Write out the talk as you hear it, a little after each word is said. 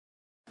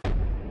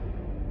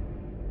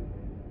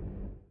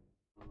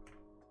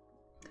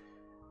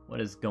What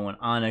is going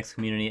on, X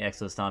community?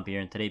 Exo Stomp here,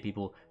 and today,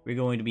 people, we're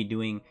going to be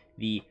doing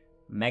the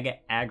Mega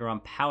Aggron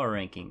Power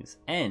Rankings,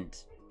 and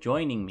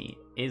joining me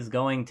is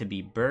going to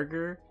be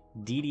Burger,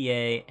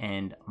 DDA,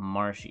 and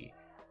Marshy.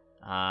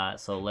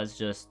 So let's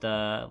just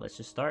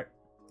start.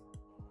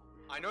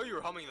 I know you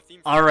were humming the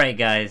theme. All right,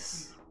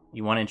 guys,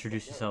 you want to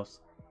introduce yourselves?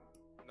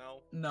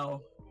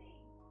 No.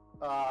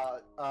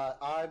 I'm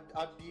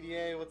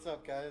DDA. What's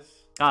up, guys?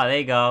 Ah, there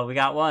you go. We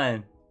got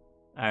one.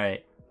 All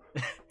right.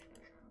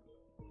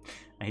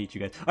 I hate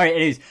you guys. All right,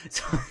 anyways.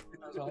 So...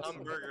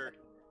 I'm Burger.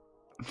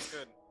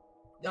 Good.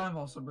 Yeah, I'm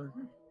also Burger.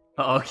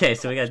 Oh, okay,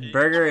 so we got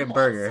Burger and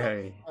Burger.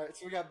 Hey. All right,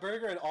 so we got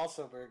Burger and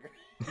also Burger.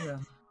 Yeah.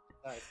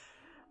 Nice.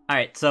 All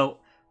right, so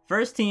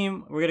first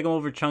team, we're gonna go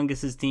over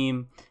Chungus's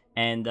team,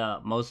 and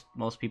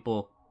most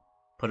people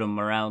put him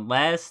around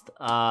last.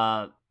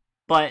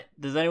 But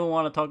does anyone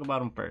want to talk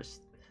about him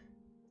first?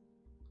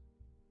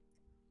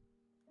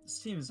 This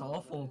team is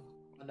awful.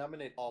 I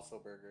nominate also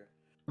Burger.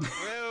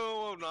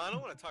 Whoa, no, I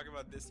don't want to talk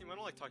about this team. I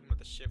don't like talking about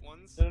the shit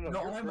ones. No, No,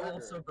 you're I'm Burger.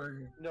 also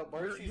Burger. No,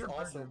 Marshy's You're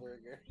also Burger.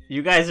 Burger.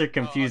 You guys are Oh, okay.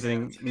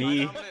 confusing I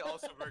me. nominate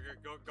also Burger.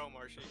 Go,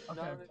 Marshy. Okay,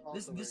 Nominate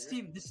also this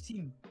Burger.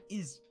 team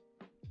is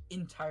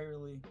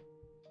entirely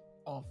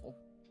awful.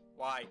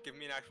 Why? Give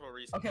me an actual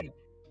reason. Okay,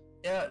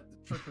 yeah,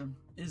 Trick Room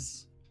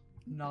is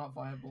not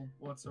viable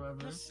whatsoever. I'm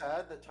just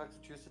sad that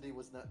Toxicity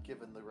was not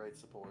given the right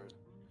support.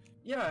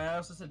 Yeah, I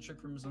also said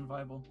Trick Room is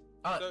unviable.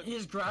 So-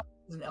 His draft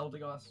is an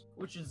Eldegoss,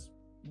 which is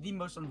the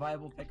most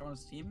unviable pick on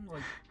his team.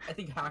 Like, I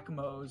think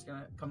Hakamo is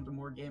gonna come to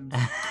more games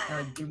and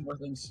like, do more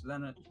things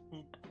than it.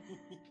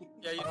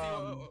 Yeah, you see,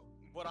 Um,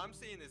 what I'm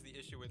seeing is the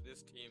issue with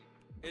this team.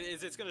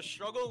 It's going to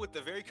struggle with the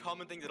very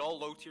common thing that all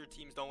low-tier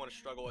teams don't want to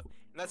struggle with,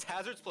 and that's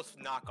hazards plus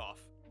knockoff.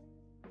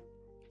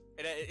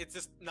 And it's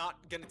just not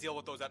going to deal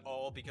with those at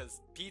all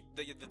because the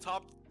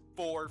top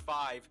 4 or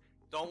 5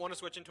 don't want to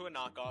switch into a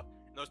knockoff.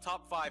 And those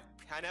top 5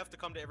 kind of have to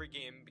come to every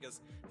game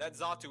because that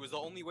Xatu is the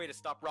only way to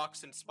stop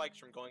rocks and spikes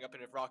from going up.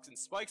 And if rocks and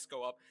spikes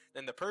go up,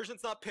 then the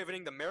Persian's not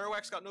pivoting, the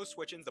Marowak's got no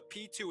switch-ins, the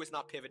P2 is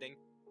not pivoting.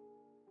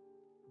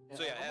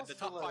 So I yeah, almost the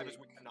feel top 5 is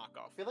like- weak to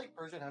knockoff. I feel like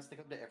Persian has to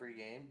come to every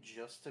game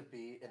just to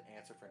be an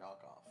answer for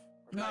knockoff.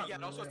 Not Yeah,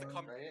 it also has to really,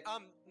 come. right?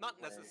 Not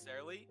Right.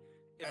 necessarily.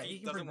 If Yeah, he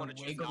can doesn't bring want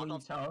to a choose Wiggly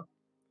knockoff. Tough,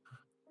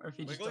 or if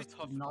he just Wiggly does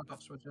Tough-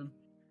 knockoff switching.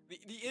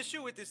 The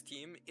issue with this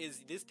team is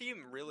this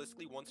team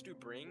realistically wants to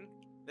bring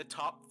the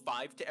top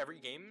 5 to every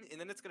game,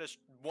 and then it's gonna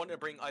want to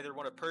bring either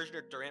one of Persian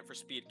or Durant for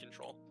speed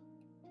control.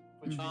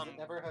 Which means Um, it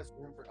never has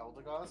room for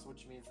Eldegoss,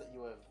 which means that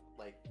you have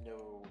like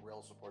no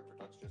real support for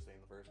Toxicity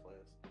in the first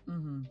place.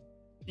 Mm-hmm.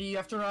 You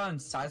have to run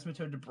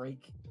Seismitoad to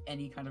break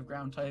any kind of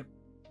ground type.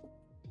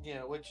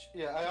 Yeah,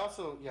 I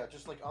also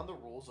just like on the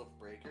rules of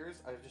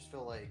breakers, I just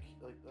feel like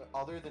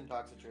other than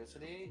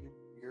Toxicity,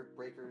 your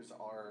breakers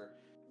are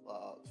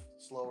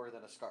slower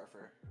than a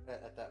Scarfer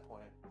at that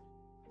point.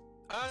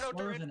 I don't know,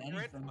 Slower Durant, than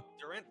Durant, anything.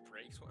 Durant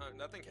breaks.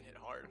 That thing can hit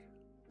hard.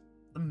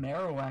 The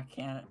Marowak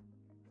can't.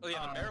 Oh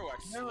yeah, the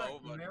Marowak's slow,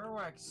 but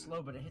Marowak's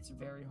slow, but it hits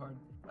very hard.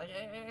 Like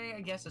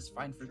I guess it's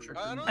fine for Trick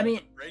I Room. don't I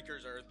think mean- the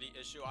breakers are the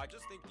issue. I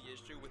just think the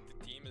issue with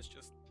the team is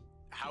just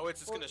how it's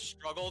just gonna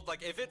struggle.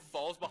 Like if it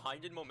falls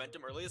behind in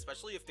momentum early,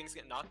 especially if things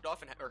get knocked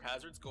off and or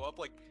hazards go up,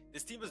 like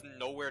this team is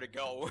nowhere to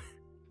go.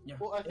 Yeah,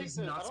 Well, I think it's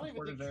that, not I don't even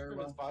supported think Trick very Room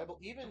well. is viable.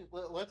 Even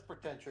let's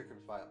pretend Trick Room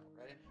is viable,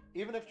 right?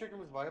 Even if Trick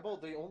Room is viable,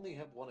 they only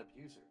have one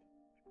abuser.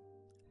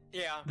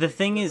 Yeah. The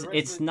thing The is, rest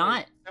it's of it, not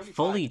like, 75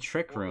 fully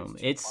Trick or Room.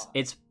 it's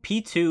It's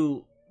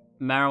P2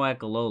 Marowak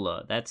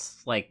Alola.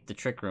 That's like the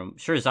Trick Room.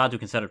 Sure, Xatu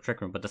can set up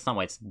Trick Room, but that's not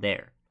why it's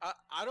there.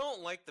 I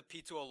don't like the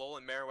P2 Alola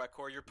and Marowak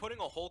core. You're putting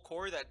a whole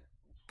core that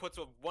puts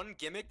one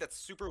gimmick that's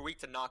super weak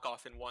to knock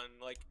off in one.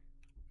 Like,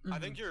 I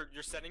think you're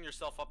setting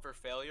yourself up for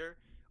failure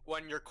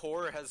when your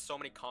core has so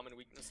many common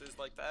weaknesses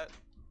like that.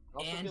 I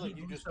also And feel like he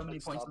you loses just so many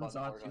click points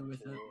stop on on Xatu Porygon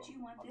with it. 2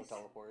 on the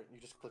teleport. You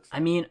just click. I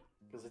mean,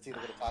 because it's either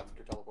gonna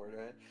toxic or teleport,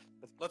 right?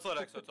 Let's let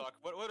Exo talk.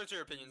 What are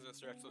your opinions,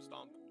 Mr. Exo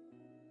Stomp?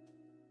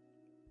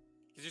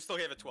 Because you still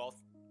gave it 12th.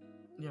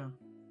 Yeah.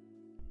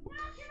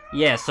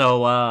 yeah,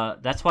 so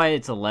that's why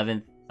it's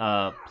 11th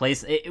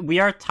place. We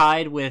are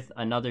tied with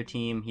another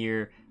team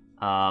here,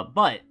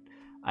 but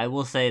I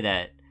will say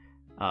that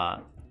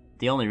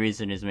the only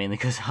reason is mainly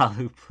because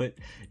Halu put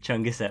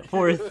Chungus at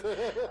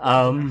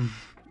 4th.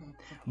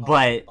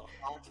 But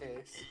Hot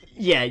takes.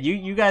 yeah,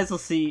 you guys will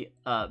see.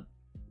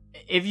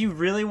 If you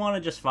really want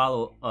to just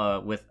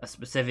follow with a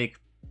specific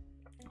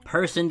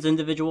person's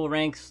individual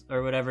ranks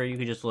or whatever, you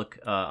could just look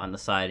on the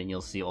side and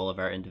you'll see all of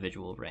our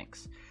individual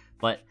ranks.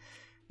 But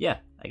yeah,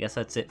 I guess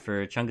that's it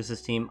for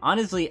Chungus's team.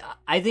 Honestly,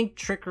 I think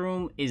Trick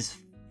Room is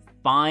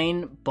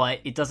fine, but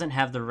it doesn't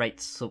have the right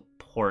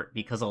support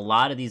because a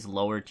lot of these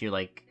lower tier,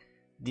 like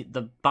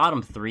the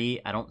bottom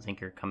 3, I don't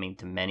think are coming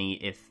to many,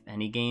 if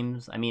any,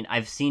 games. I mean,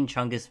 I've seen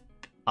Chungus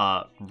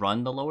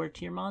run the lower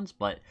tier mons,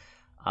 but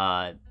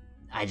I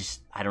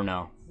don't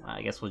know.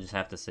 I guess we'll just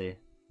have to see.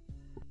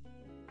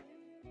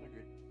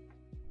 Agreed.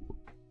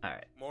 All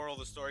right. Moral of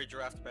the story: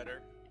 draft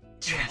better.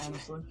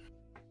 Honestly.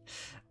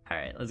 All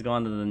right, let's go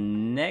on to the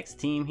next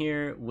team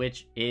here,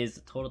 which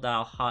is Total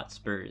Dial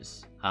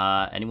Hotspurs.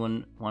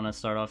 Anyone want to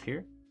start off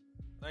here?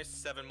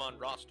 Nice 7-man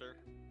roster.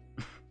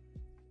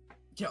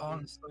 Yeah,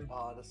 honestly.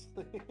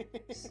 Honestly.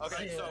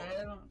 Okay, Yeah, so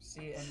I don't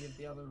see any of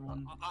the other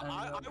one.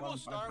 I will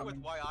start with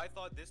why I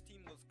thought this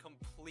team was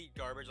complete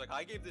garbage. Like,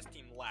 I gave this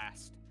team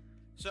last.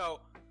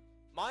 So,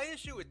 my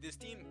issue with this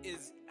team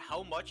is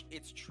how much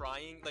it's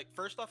trying. Like,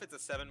 first off, it's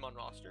a 7-man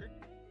roster.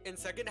 And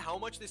second, how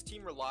much this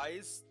team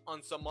relies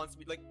on someone to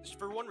be, like,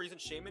 for one reason,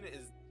 Shaman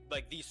is,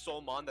 like, the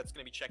sole mon that's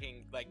going to be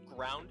checking, like,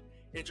 ground.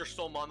 And it's your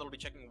sole mon that'll be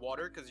checking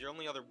water, because your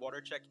only other water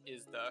check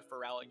is the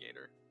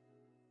Feraligatr.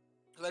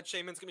 So that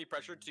Shaman's going to be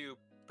pressured to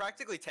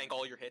practically tank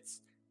all your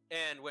hits.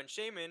 And when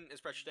Shaman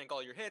is pressured to tank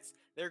all your hits,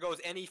 there goes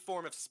any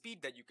form of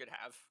speed that you could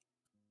have.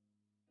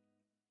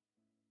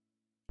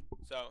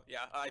 So, yeah,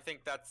 I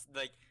think that's,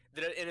 like,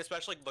 and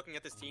especially looking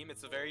at this team,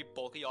 it's a very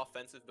bulky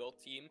offensive build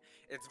team.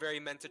 It's very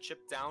meant to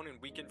chip down and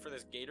weaken for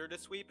this Gator to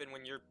sweep, and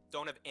when you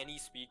don't have any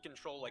speed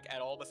control, like,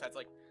 at all besides,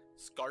 like,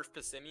 Scarf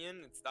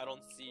Pessimian, I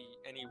don't see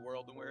any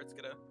world where it's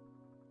gonna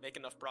make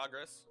enough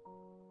progress.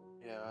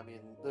 Yeah, I mean,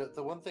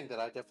 the one thing that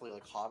I definitely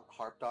like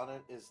harped on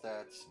it is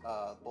that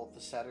both the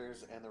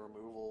setters and the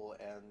removal,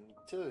 and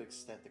to an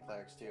extent the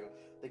clerics too,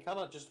 they kind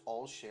of just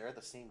all share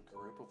the same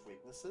group of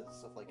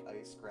weaknesses of like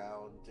ice,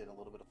 ground, and a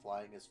little bit of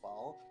flying as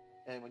well.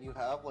 And when you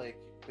have like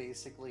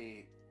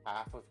basically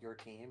half of your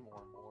team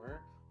or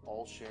more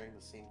all sharing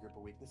the same group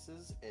of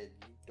weaknesses, and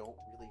you don't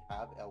really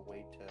have a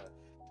way to,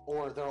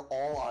 or they're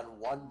all on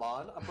one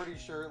mon. I'm pretty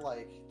sure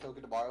like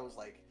Token Tomorrow is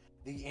like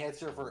the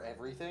answer for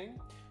everything.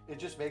 It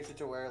just makes it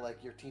to where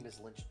like your team is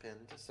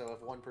linchpinned. So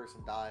if one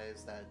person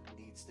dies that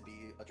needs to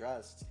be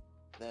addressed,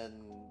 then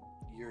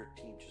your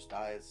team just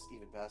dies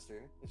even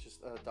faster. It's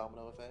just a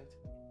domino effect.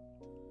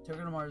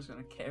 Togedemaru is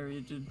gonna carry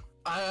it, dude.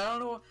 I don't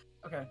know.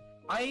 Okay,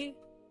 I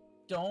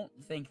don't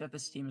think that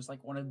this team is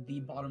like one of the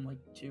bottom like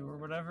 2 or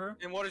whatever.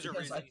 And what is your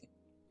reason?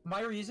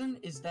 My reason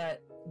is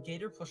that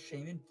Gator plus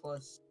Shaman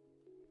plus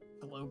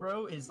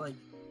Glowbro is like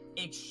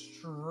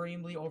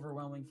extremely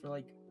overwhelming for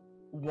like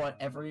what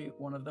every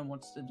one of them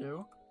wants to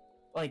do.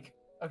 Like,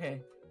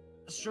 okay,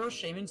 sure,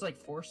 Shaman's like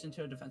forced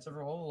into a defensive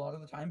role a lot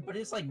of the time, but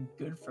it's like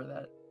good for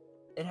that.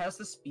 It has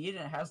the speed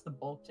and it has the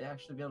bulk to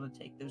actually be able to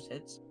take those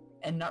hits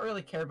and not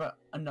really care about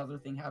another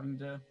thing having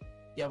to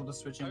be able to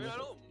switch in. I mean, with I it.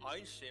 don't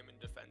mind Shaman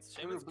defense.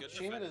 Shaman's good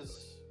Shaman defense.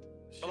 is.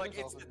 But, like,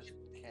 Shaman's it's- also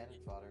just cannon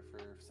fodder for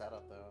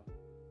setup though.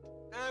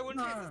 I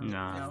wouldn't say it's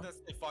No.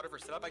 necessarily fodder for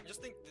setup. I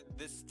just think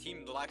this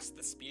team lacks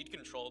the speed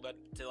control that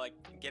to like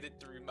get it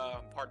through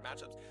hard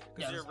matchups. Because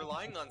Yeah, you're that's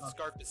relying on tough.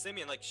 Scarf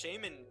Pessimian. Like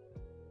Shaman,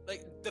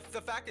 like the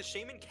fact is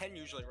Shaman can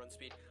usually run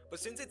speed, but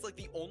since it's like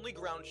the only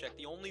ground check,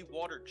 the only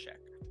water check,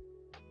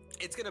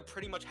 it's gonna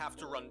pretty much have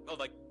to run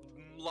like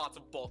lots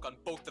of bulk on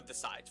both of the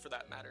sides for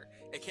that matter.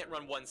 It can't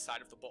run one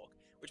side of the bulk,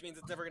 which means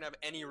it's never gonna have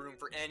any room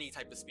for any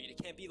type of speed.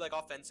 It can't be like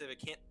offensive. It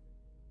can't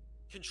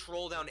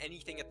control down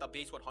anything at the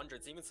base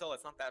 100s. Even so,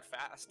 it's not that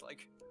fast.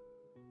 Like.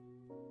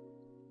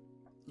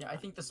 Yeah, I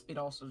think the speed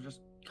also just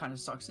kind of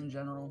sucks in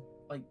general.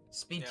 Like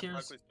speed Yeah, tiers,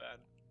 Buckley's bad.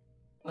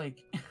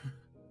 like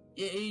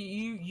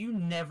you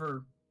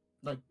never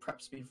like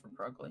prep speed for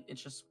Prugley.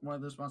 It's just one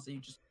of those ones that you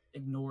just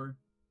ignore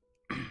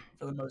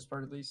for the most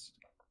part, at least.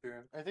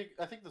 Sure. I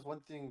think there's one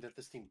thing that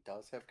this team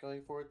does have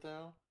going for it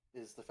though,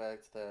 is the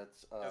fact that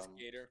That's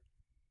Gator.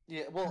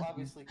 yeah, well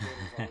obviously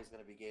Gator's always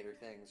going to be Gator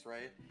things,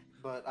 right?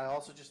 But I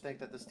also just think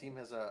that this team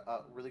has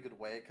a really good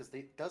way because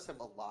they does have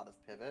a lot of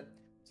pivot.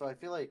 So I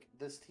feel like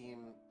this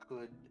team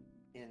could,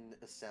 in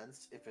a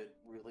sense, if it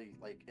really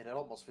like, and it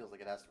almost feels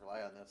like it has to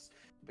rely on this,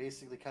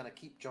 basically kind of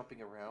keep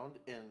jumping around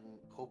and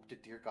hope to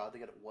dear God they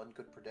get one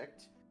good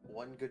predict,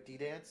 one good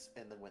D-dance,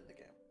 and then win the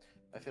game.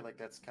 I feel like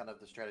that's kind of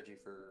the strategy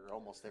for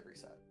almost every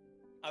set.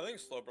 I think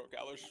Slowbro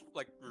Galler's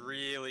like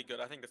really good.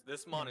 I think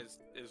this mon is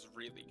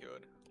really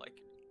good.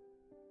 Like,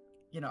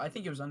 You know, I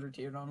think it was under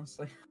tiered,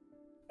 honestly.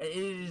 It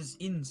is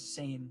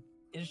insane.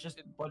 It is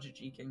just budget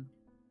geeking.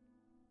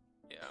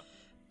 yeah.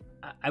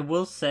 I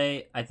will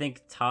say, I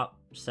think top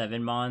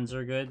 7 mons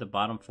are good. The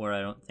bottom 4,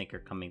 I don't think are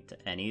coming to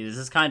any. This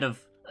is kind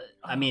of,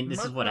 I mean,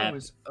 this is what Murkrow happened.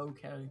 is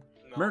okay.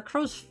 No.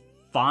 Murkrow's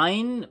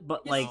fine,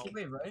 but Yes, like,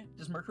 T-Wave, right?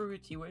 Does Murkrow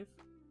get T-Wave?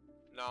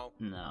 No.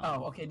 no.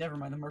 Oh, okay, never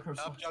mind. The Murkrow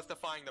Stop sucks.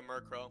 justifying the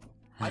Murkrow.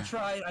 I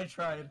tried.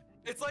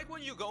 It's like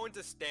when you go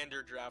into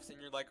standard drafts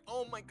and you're like,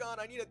 oh my god,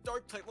 I need a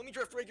dark type. Let me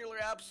draft regular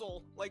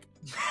Absol. Like,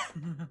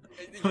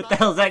 you're What not the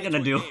hell's that playing gonna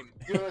into a do? game.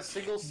 You have a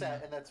single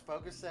set, and that's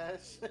Focus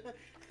Sash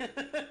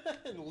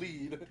and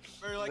Lead.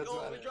 Or you're like, That's oh,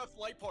 about let me it. draft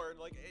Lightpart.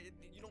 Like,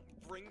 you don't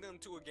bring them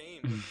to a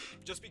game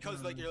just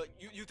because like you're like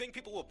you think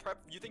people will prep.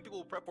 You think people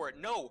will prep for it?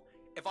 No.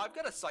 If I've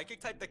got a psychic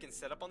type that can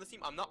set up on this team,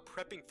 I'm not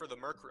prepping for the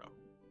Murkrow.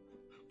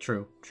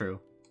 True.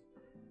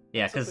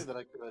 Yeah, because Something that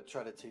I could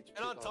try to teach.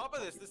 And on top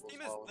of this people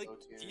team as is well like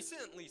with OTAs.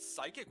 decently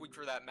psychic weak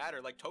for that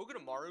matter. Like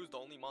Togedemaru is the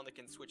only mon that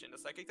can switch into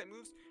psychic type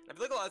moves. And I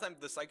feel like a lot of times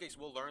the psychics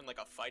will learn like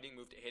a fighting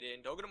move to hit it,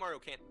 and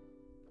Togedemaru can't.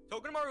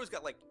 Togedemaru's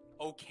got like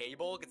okay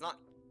bulk. It's not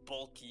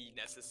bulky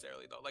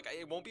necessarily though. Like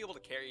it won't be able to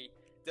carry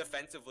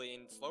defensively.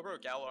 And Slowbro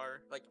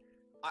Galar, like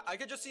I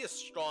could just see a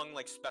strong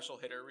like special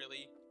hitter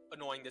really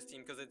annoying this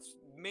team because it's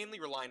mainly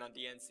relying on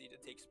DNC to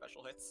take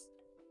special hits.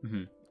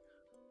 Mhm.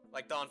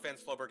 Like Don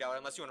Fan's Slowbro Galar,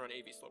 unless you want to run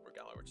AV Slowbro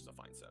Galar, which is a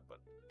fine set, but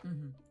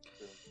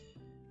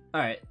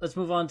All right, let's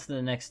move on to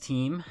the next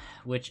team,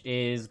 which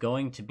is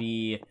going to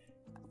be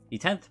the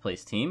 10th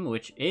place team,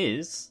 which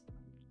is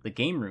the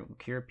Game Room,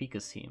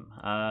 Kurapika's team.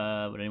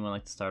 Would anyone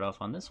like to start off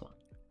on this one?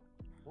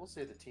 We'll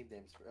say the team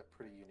name's a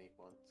pretty unique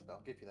one, so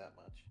I'll give you that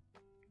much.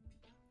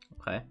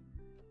 Okay.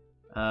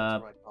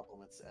 That's where my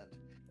compliments end.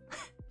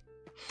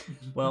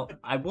 Well,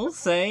 I will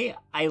say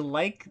I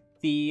like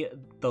the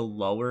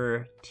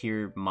lower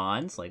tier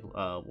mons, like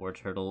War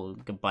Turtle.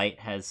 Gabite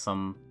has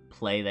some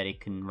play that it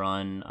can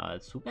run.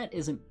 Swoopat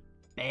isn't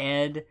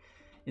bad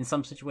in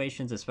some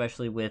situations,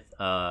 especially with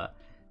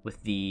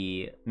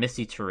the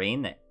Misty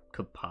Terrain that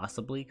could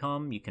possibly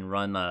come. You can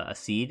run a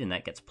Seed and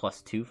that gets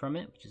 +2 from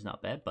it, which is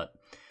not bad, but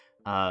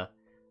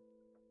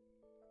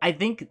I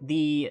think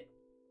the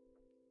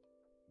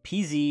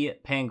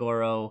PZ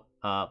Pangoro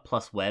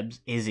plus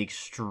webs is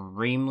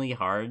extremely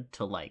hard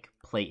to like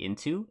play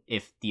into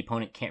if the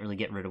opponent can't really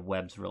get rid of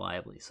webs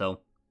reliably.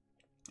 So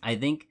I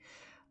think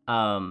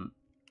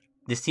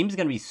this team is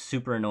going to be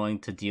super annoying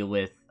to deal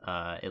with,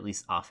 at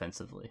least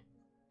offensively.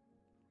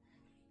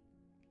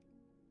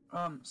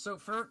 So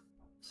for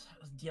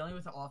dealing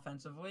with it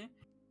offensively,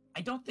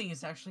 I don't think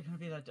it's actually going to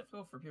be that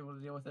difficult for people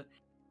to deal with it.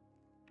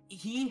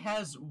 He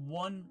has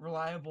one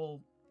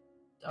reliable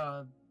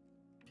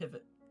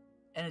pivot,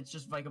 and it's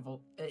just Vikavolt.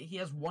 He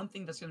has one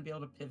thing that's going to be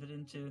able to pivot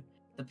into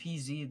the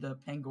PZ, the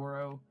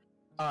Pangoro,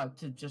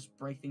 to just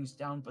break things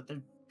down, but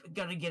they're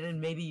going to get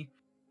in maybe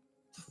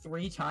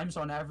 3 times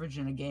on average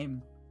in a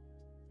game.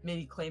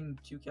 Maybe claim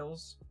 2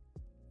 kills.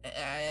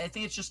 I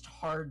think it's just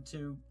hard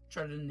to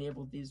try to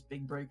enable these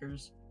big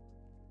breakers.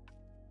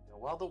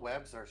 While the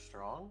webs are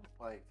strong,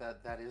 like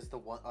that is the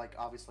one, like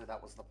obviously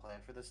that was the plan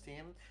for this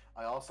team.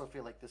 I also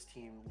feel like this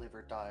team live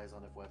or dies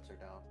on if webs are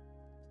down.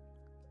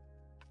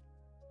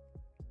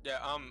 yeah,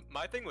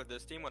 my thing with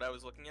this team, what I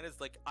was looking at is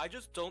like I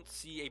just don't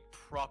see a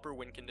proper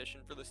win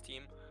condition for this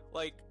team.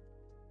 Like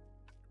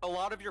a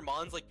lot of your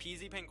mons like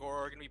PZ Pangoro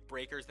are gonna be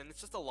breakers, and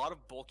it's just a lot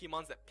of bulky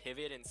mons that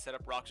pivot and set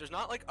up rocks. There's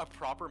not like a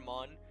proper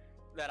mon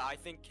that I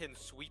think can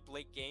sweep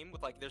late game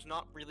with, like, there's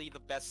not really the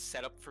best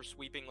setup for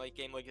sweeping late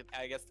game, like,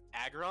 I guess,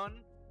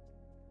 Aggron.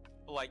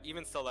 But, like,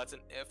 even still, that's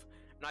an if.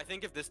 And I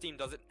think if this team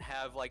doesn't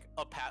have, like,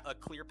 a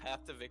clear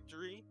path to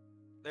victory,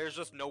 there's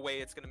just no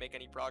way it's going to make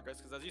any progress.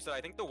 Because, as you said, I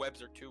think the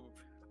webs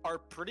are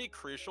pretty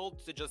crucial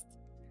to just...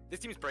 This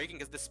team's breaking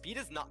because the speed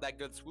is not that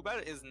good.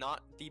 Swoobat is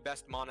not the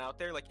best mon out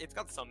there. Like, it's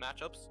got some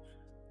matchups.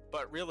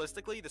 But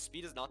realistically, the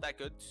speed is not that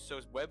good.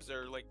 So webs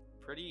are, like,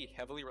 pretty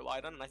heavily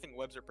relied on. And I think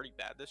webs are pretty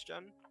bad this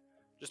gen.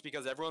 Just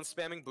because everyone's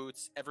spamming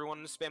boots,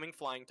 everyone is spamming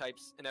flying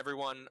types, and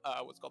everyone,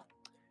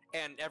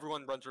 and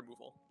everyone runs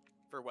removal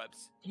for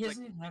webs. He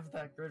doesn't even have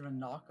that good of a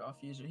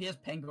knockoff user. He has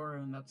Pangoro,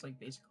 and that's like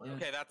basically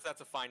okay, it. that's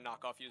a fine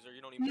knockoff user.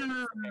 You don't even.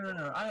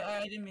 No.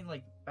 I didn't mean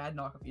like bad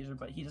knockoff user,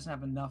 but he doesn't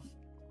have enough.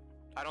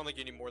 I don't think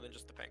you need more than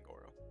just the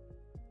Pangoro.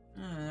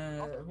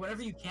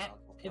 Whenever you can't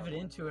pivot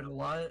into it a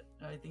lot,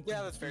 I think.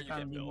 Yeah, that's fair. You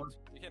can't build. More...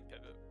 You can't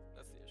pivot.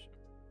 That's the issue.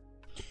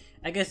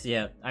 I guess,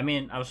 yeah. I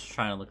mean, I was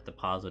trying to look at the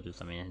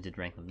positives. I mean, I did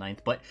rank them 9th,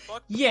 but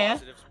Fuck the yeah.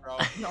 Positives, bro.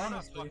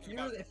 Honestly,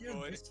 if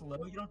you're this low,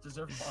 you don't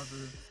deserve a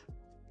positive.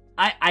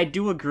 I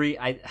do agree.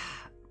 I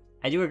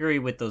do agree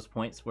with those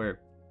points where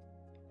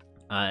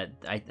I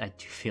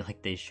do feel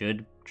like they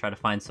should try to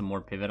find some more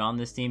pivot on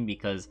this team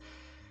because,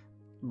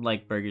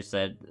 like Burger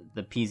said,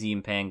 the PZ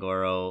and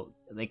Pangoro,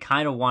 they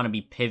kind of want to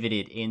be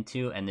pivoted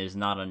into, and there's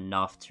not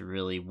enough to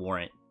really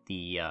warrant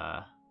the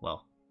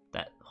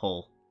that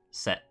whole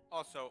set.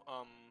 Also,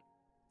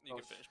 you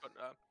can finish, but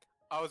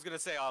I was gonna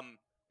say,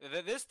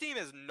 this team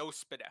is no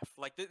SPDF.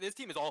 Like this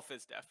team is all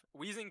FizzDef.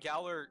 Weezing,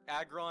 Galar,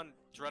 Aggron,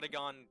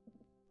 Dredagon,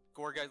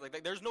 Gorguys.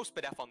 Like there's no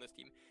SPDF on this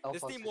team.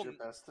 This team will. Your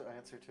best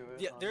answer to it.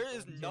 Yeah, there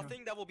is honestly.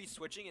 nothing that will be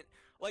switching it.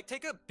 Like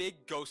take a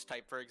big ghost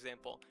type for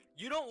example.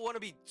 You don't want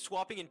to be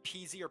swapping in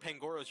PZ or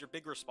Pangoro as your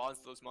big response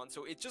to those mons.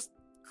 So it just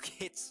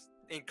hits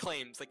and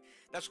claims. Like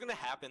that's gonna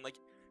happen. Like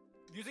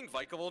using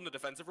Vikavolt in the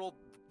defensive role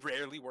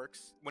rarely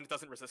works when it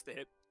doesn't resist a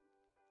hit.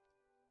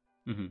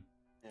 Mm-hmm.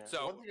 Yeah.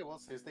 So- One thing I will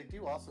say is they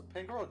do also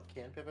Pangoro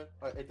can pivot.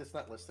 It's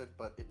not listed,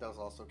 but it does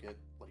also get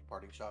like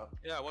parting shot.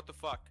 Yeah, what the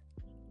fuck?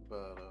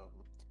 But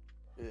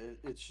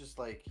it's just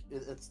like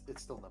it's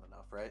still not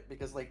enough, right?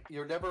 Because like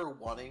you're never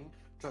wanting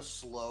to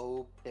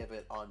slow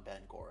pivot on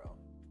Pangoro,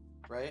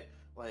 right?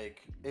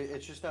 Like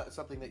it's just not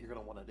something that you're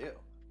gonna want to do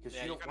because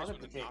Yeah, you you don't kinda want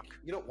him to just wanna take knock.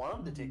 you don't want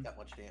him to take that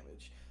much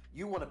damage.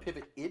 You want to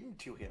pivot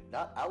into him,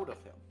 not out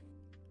of him.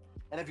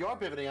 And if you are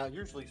pivoting out,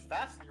 usually it's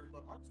faster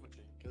than hard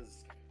switching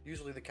because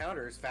usually the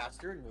counter is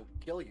faster and will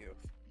kill you.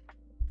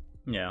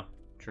 Yeah,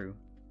 true.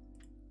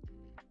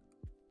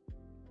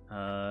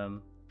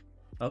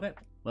 Okay,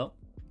 well,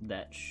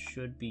 that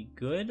should be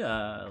good.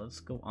 Let's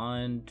go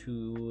on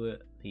to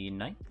the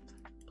 9th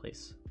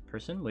place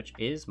person, which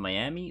is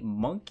Miami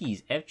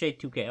Monkeys,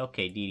 FJ2K.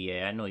 Okay,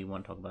 DDA, I know you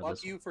want to talk about Fuck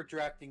this you one. for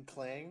drafting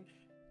Clang.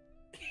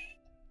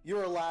 You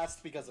were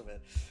last because of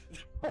it.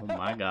 Oh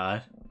my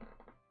god.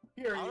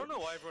 I don't know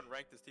why everyone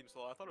ranked this team so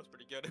low. I thought it was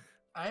pretty good.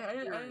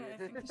 I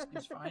think this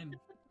team's fine.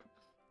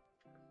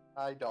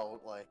 I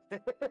don't like.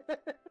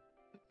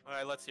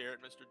 Alright, let's hear it,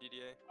 Mr.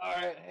 DDA.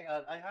 Alright, hang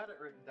on. I had it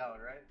written down,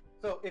 right?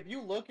 So if you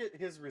look at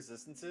his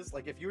resistances,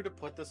 like if you were to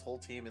put this whole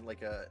team in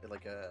like a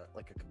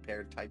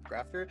compared type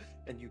grapher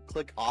and you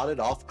click on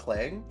and off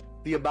Clang,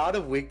 the amount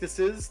of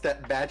weaknesses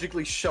that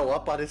magically show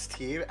up on his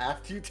team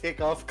after you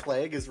take off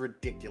Clang is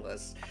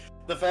ridiculous.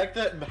 The fact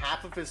that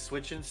half of his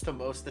switch-ins to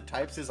most of the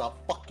types is a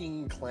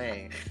fucking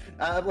Clang.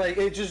 Like,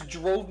 it just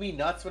drove me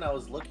nuts when I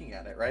was looking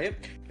at it, right?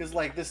 Because,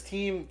 like, this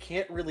team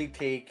can't really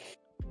take,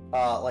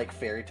 like,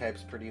 fairy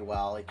types pretty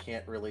well. It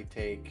can't really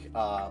take,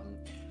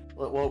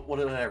 what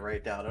did I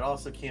write down? It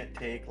also can't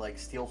take, like,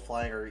 steel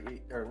flying or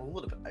a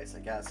little bit ice,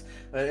 I guess.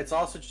 It's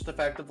also just the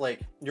fact of,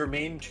 like, your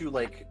main two,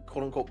 like,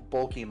 quote-unquote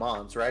bulky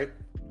mons, right?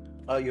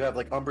 You have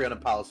like Umbreon and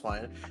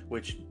Paloswine,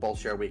 which both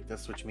share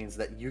weakness, which means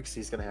that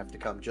Uxie's gonna have to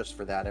come just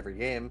for that every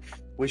game.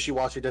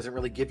 Wishy-Washy doesn't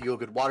really give you a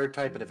good water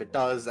type, and if it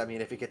does, I mean,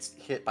 if it gets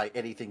hit by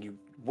anything,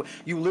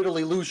 you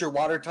literally lose your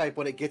water type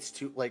when it gets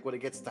to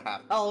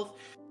half health.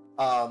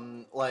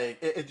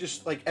 It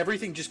just like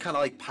everything just kind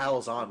of like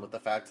piles on with the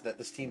fact that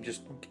this team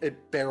just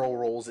barrel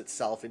rolls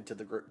itself into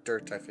the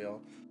dirt. I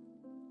feel.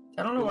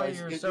 I don't know why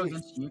you're so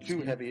against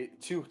Uxie.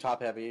 Too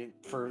top heavy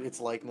for its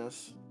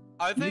likeness.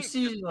 I think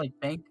Uxie like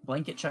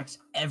blanket checks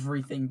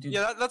everything, dude.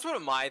 yeah, that's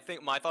what my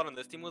thought on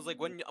this team was like.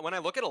 When I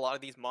look at a lot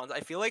of these mons, I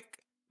feel like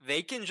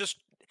they can just,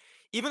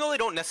 even though they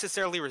don't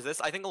necessarily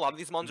resist, I think a lot of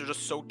these mons are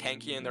just so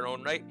tanky in their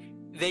own right.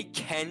 They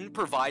can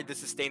provide the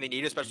sustain they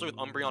need, especially with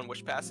Umbreon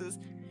Wish Passes.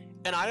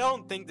 And I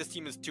don't think this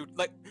team is too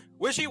like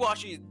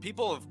Wishy-Washy.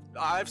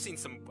 I've seen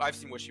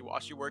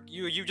Wishy-Washy work.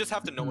 You just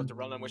have to know what to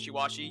run on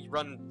Wishy-Washy. You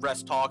run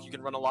Rest Talk. You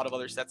can run a lot of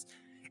other sets.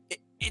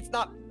 It's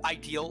not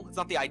ideal. It's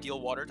not the ideal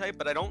water type,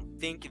 but I don't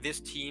think this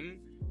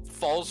team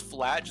falls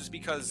flat just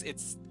because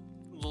it's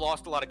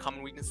lost a lot of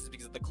common weaknesses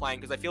because of the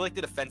Clang. Because I feel like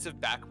the defensive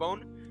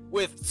backbone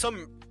with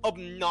some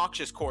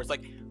obnoxious cores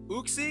like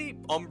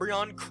Uxie,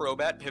 Umbreon,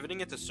 Crobat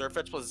pivoting into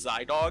Surfetch plus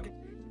Zydog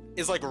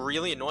is like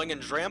really annoying, and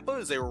Drampa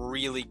is a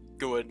really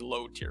good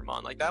low tier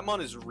mon. Like that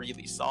mon is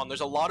really solid.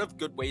 There's a lot of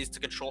good ways to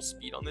control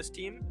speed on this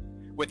team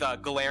with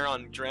Glare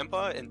on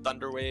Drampa and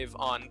Thunderwave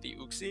on the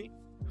Uxie.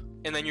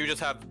 And then you just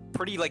have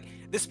pretty, like,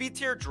 the speed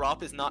tier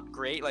drop is not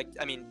great. Like,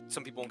 I mean,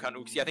 some people won't count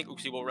Uxie. I think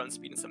Uxie will run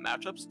speed in some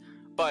matchups.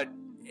 But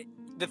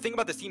the thing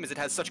about this team is it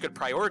has such good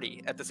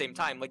priority at the same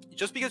time. Like,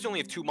 just because you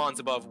only have 2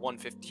 mons above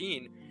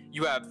 115,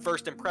 you have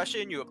First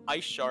Impression, you have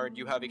Ice Shard,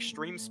 you have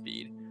Extreme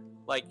Speed.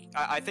 Like,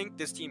 I think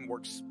this team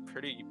works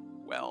pretty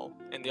well.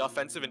 And the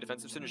offensive and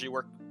defensive synergy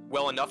work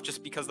well enough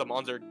just because the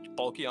mons are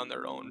bulky on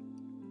their own.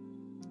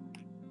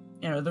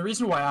 You know, the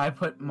reason why I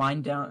put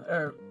mine down,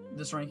 or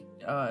this rank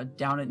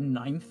down at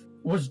 9th,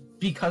 was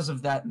because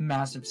of that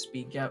massive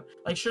speed gap.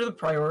 Like, sure, the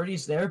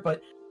priority's there,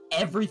 but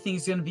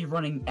everything's going to be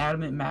running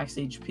Adamant max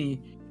HP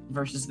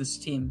versus this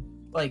team.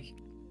 Like,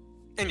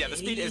 and yeah, the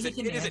speed is an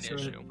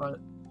issue.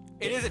 But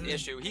it is an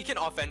issue. He can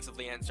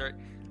offensively answer it,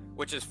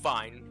 which is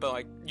fine, but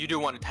like you do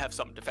want to have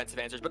some defensive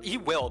answers. But he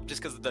will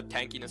just because of the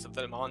tankiness of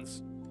the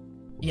mons.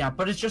 Yeah,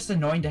 but it's just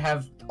annoying to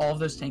have all of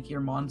those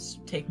tankier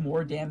mons take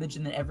more damage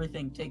and then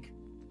everything take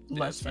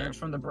less damage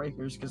from the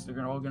breakers because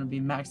they're all going to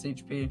be max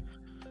HP.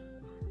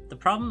 The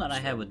problem that I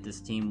had with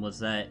this team was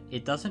that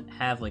it doesn't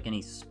have like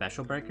any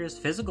special breakers.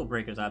 Physical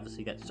breakers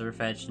obviously got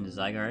Surfetch and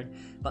Zygarde,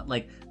 but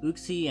like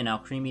Uxie and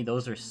Alcremie,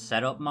 those are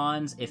setup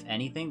mons. If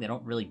anything, they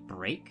don't really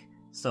break.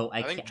 So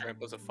I think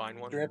Drampa's a fine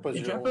one.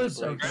 Drampa's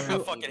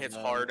Drampa fucking hits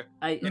hard.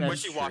 And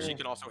Wishy-Washy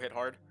can also hit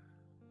hard.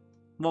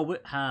 Well,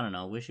 I don't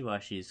know.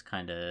 Wishy-Washy's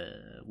kind of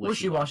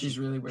Wishy-Washy's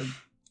really weird.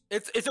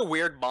 It's a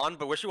weird mon,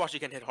 but Wishy-Washy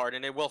can hit hard,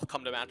 and it will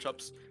come to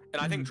matchups.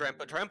 And I think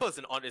Drampa is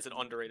an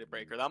underrated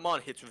breaker. That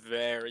mon hits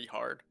very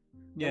hard.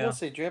 Yeah, I will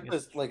say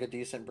Drampa's like a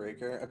decent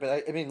breaker,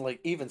 but I mean,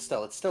 like even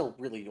still, it's still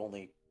really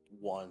only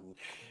one,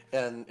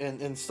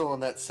 and still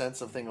in that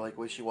sense of thing like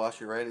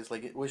Wishy-Washy, right? Is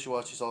like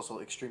Wishy-Washy's also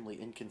extremely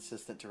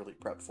inconsistent to really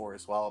prep for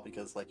as well,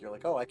 because like you're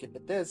like, oh, I can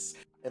hit this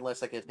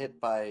unless I get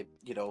hit by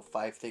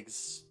 5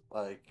 things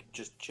like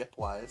just chip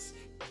wise,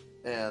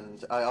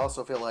 and I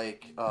also feel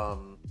like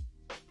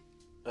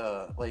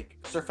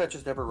Surfetch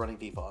is never running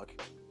defog.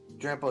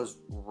 Drampa is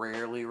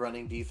rarely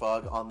running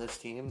defog on this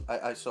team.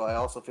 So I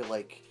also feel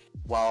like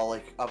while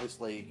like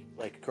obviously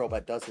like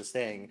Crobat does his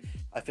thing,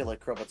 I feel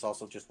like Crobat's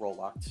also just roll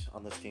locked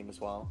on this team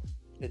as well.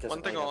 It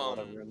doesn't really have a lot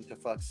of room to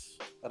flex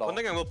at all. One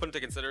thing I will put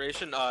into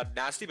consideration,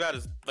 Nasty Bat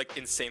is like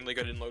insanely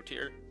good in low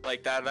tier.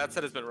 Like that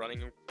set has been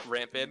running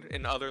rampant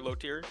in other low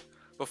tier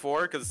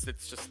before because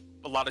it's just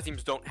a lot of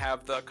teams don't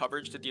have the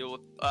coverage to deal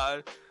with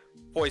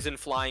poison,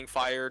 flying,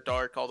 fire,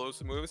 dark, all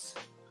those moves.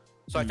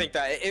 So I think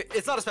that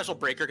it's not a special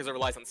breaker because it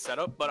relies on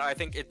setup, but I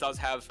think it does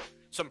have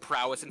some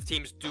prowess, and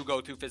teams do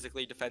go too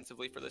physically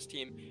defensively for this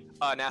team.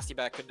 Nasty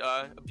Bat could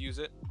abuse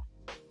it.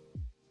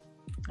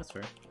 That's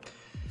fair.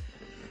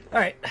 All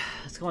right,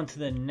 let's go on to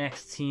the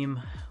next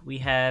team we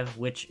have,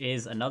 which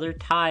is another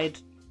tied,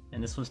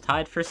 and this one's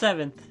tied for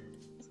 7th.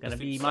 gonna This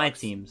be team my sucks.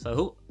 team. So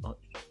who? Oh,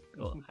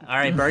 all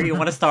right, Burger, you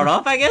want to start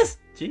off? I guess.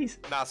 Jeez.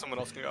 Nah, someone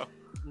else can go.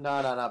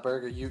 No,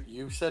 Burger.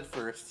 You said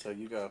first, so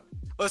you go.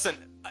 Listen,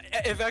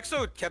 if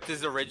EXO kept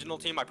his original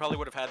team, I probably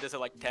would have had this at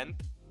like 10th.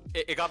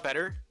 It got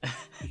better.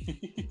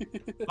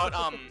 But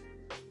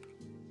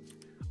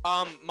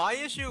my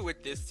issue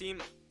with this team.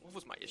 What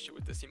was my issue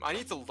with this team? I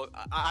need to look.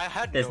 I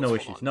had. There's no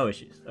notes, issues. hold on. No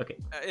issues. Okay.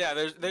 Yeah,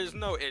 there's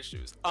no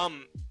issues.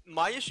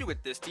 My issue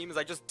with this team is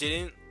I just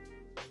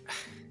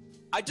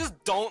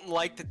don't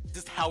like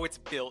just how it's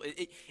built.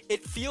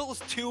 It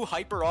feels too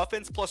hyper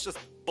offense plus just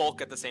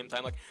bulk at the same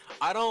time. Like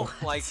I don't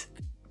like.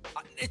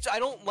 I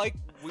don't like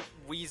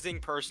Wheezing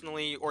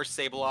personally or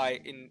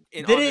Sableye in. on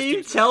Didn't this you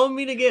team. tell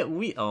me to get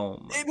we? Oh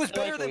my. It was I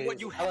better like than the what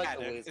you Weezing. I like had.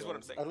 the Is Weezing. what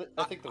I'm saying.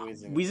 I think the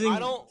Weezing. Wheezing. I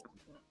don't.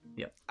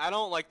 Yep. I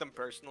don't like them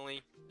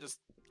personally. Just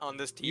on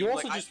this team. You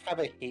also Like, just have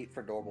a hate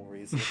for normal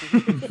reasons.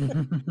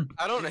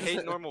 I don't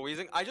hate normal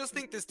Wheezing. I just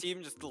think this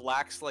team just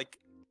lacks like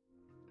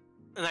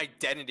an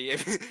identity.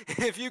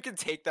 If you can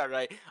take that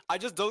right, I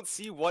just don't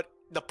see what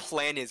the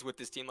plan is with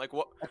this team. Like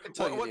what? I can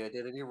tell what- you the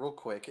identity real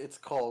quick. It's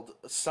called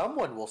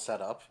 "Someone Will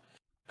Set Up."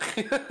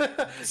 There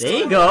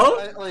you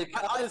go. Like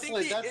I think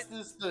honestly, that's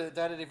just the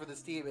identity for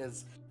this team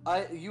is.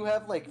 You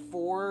have like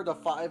 4 to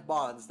 5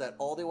 bonds that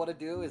all they want to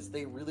do is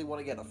they really want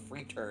to get a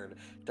free turn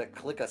to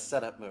click a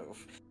setup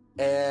move,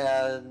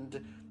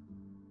 and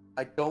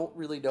I don't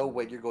really know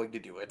when you're going to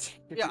do it.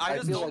 Yeah, I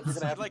just feel don't like you're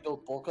gonna have like- to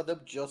build bulk on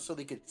them just so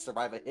they can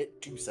survive a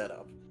hit to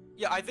setup.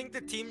 Yeah, I think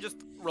the team just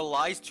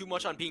relies too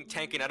much on being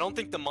tanky. And I don't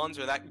think the Mons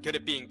are that good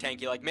at being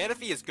tanky. Like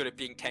Manaphy is good at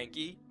being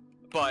tanky,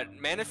 but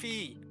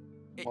Manaphy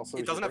Also,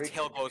 it he's doesn't a have break.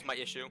 tail glow is my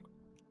issue.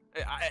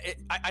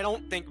 I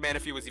don't think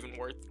Manaphy was even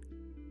worth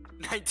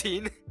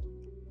 19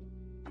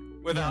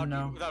 without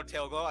no. without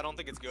tail glow. I don't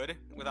think it's good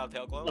without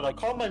tail glow. But I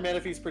call my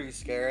Manaphy's pretty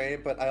scary,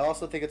 but I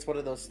also think it's one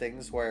of those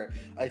things where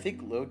I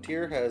think low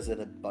tier has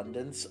an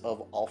abundance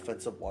of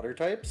offensive water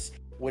types,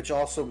 which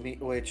also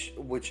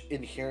which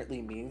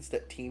inherently means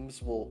that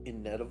teams will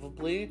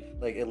inevitably,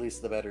 like at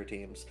least the better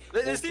teams,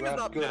 This will team is grab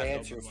not good bad, though,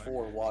 answers by the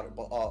way.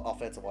 for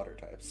offensive water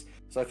types.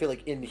 So I feel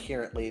like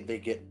inherently they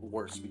get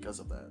worse because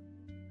of that.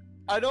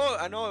 I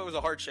know it was a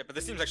hardship, but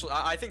this team's actually.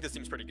 I think this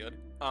team's pretty good.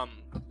 Yeah,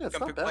 it's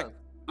not compa- bad. like,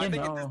 I Yeah,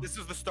 think no. this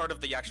is the start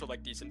of the actual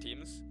like decent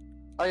teams.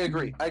 I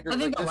agree. I think Like,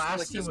 the this- last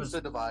like, team this is was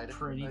the divide.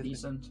 pretty I-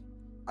 decent.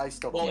 I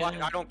still Well, don't.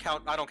 Yeah. I don't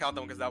count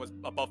them because that was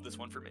above this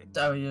one for me.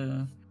 Oh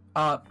yeah.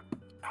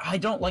 I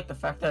don't like the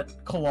fact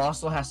that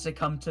Colossal has to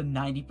come to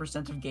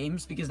 90% of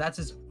games because that's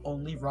his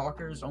only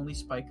rockers, only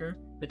spiker.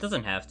 It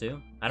doesn't have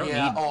to. I don't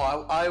yeah, need.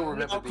 I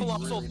remember No, being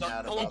Colossal, really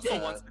mad about Colossal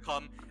that. wants to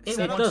come. It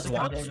Setup, does setup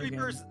want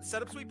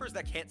to. sweepers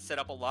that can't set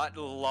up a lot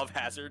love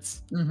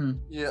hazards. Mm-hmm.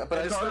 Yeah, but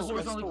I Colossal still, I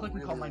was only still clicking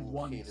really command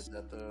once. hated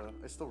that though.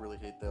 I still really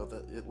hate though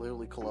that it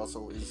literally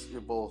Colossal is you're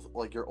both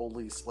like your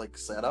only like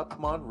setup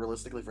mod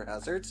realistically for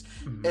hazards,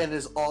 Mhm. and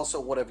is also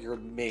one of your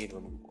main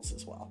removals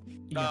as well.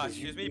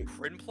 Excuse me,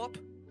 Prinplup?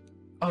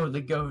 Oh,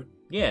 the goat.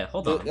 Yeah,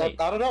 hold So, on. Wait.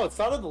 I don't know. It's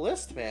not on the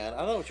list, man. I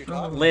don't know what you're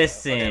talking about.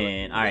 Listen.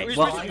 Okay, All right. We,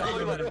 Well, we, should,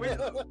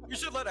 I- we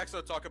should let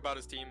EXO talk about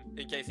his team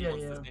in case he Yeah,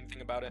 wants to yeah. say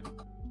anything about it.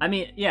 I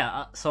mean,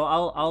 yeah. So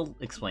I'll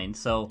explain.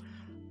 So,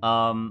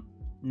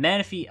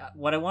 Manaphy.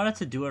 What I wanted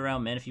to do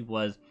around Manaphy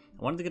was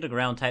I wanted to get a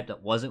ground type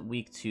that wasn't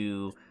weak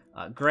to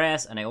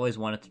grass, and I always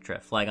wanted to try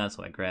Flagon,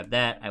 so I grabbed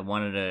that. I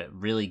wanted a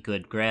really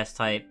good grass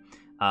type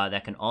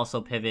that can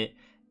also pivot,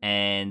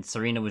 and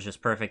Serena was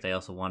just perfect. I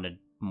also wanted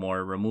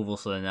more removal,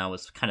 so then I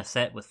was kind of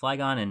set with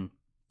Flagon and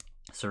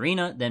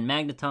Serena. Then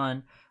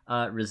Magneton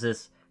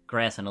resists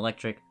grass and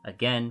electric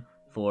again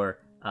for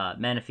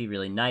Manaphy,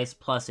 really nice.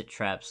 Plus it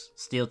traps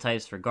steel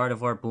types for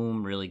Gardevoir.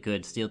 Boom, really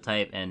good steel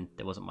type, and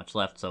there wasn't much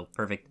left, so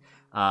perfect.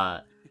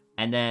 And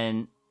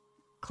then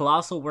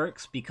Colossal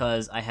works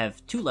because I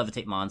have 2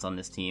 Levitate Mons on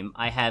this team.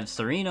 I have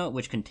Serena,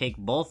 which can take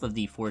both of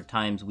the 4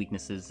 times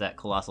weaknesses that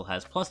Colossal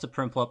has, plus the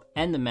Prinplup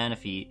and the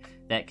Manaphy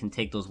that can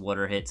take those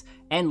water hits,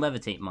 and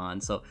Levitate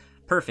Mons, so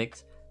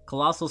perfect.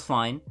 Colossal's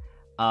fine.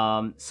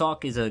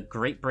 Salk is a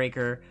great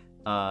breaker.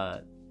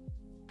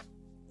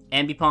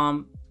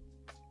 Ambipom,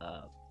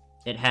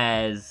 it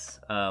has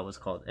what's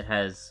it called? It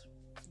has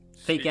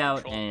fake Speed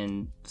out control.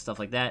 and stuff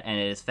like that, and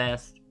it is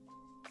fast,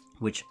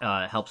 which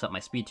helps out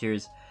my speed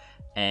tiers.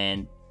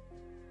 And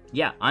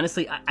yeah,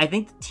 honestly, I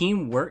think the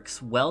team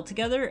works well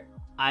together.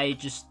 I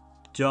just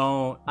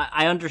don't.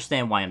 I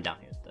understand why I'm down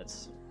here.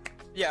 That's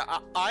Yeah,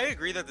 I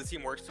agree that the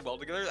team works well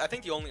together. I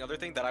think the only other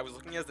thing that I was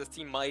looking at is this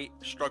team might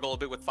struggle a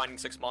bit with finding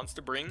 6 months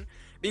to bring.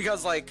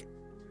 Because, like,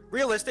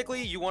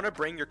 realistically, you want to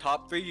bring your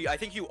top 3. I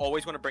think you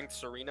always want to bring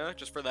Serena,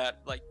 just for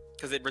that, like,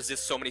 because it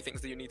resists so many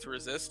things that you need to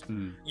resist.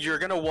 You're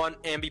going to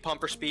want Ambipom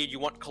for speed. You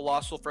want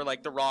Colossal for,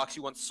 like, the rocks.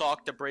 You want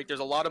Salk to break. There's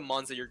a lot of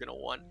mons that you're going to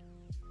want.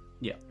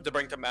 Yeah. To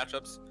bring to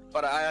matchups.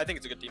 But I think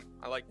it's a good team.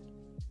 I like.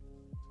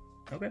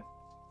 okay.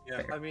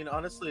 Yeah, I mean,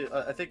 honestly,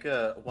 I think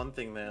one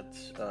thing that,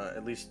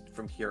 at least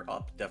from here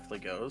up, definitely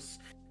goes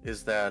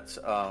is that,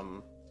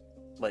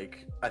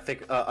 like, I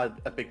think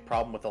a big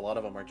problem with a lot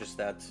of them are just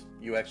that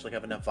you actually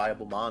have enough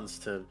viable mons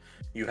to,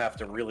 you have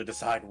to really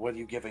decide what are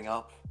you giving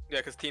up. Yeah,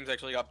 because teams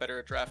actually got better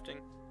at drafting.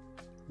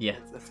 Yeah.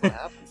 That's what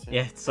happens.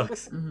 Yeah, it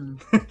sucks. Mhm.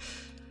 Oh,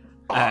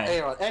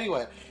 Alright.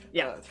 anyway.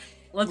 Yeah.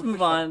 Let's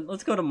move on.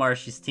 Let's go to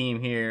Marshy's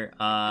team here.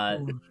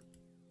 Ooh.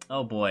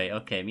 Oh boy.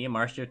 Okay, me and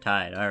Marshy are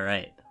tied. All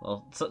right.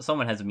 Well,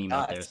 someone has a meme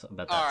out there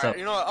about that. All right, So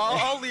you know what?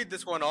 I'll lead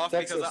this one off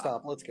Dexter, because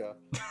stop. Let's go.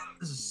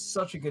 This is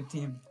such a good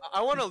team.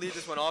 I want to lead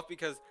this one off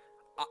because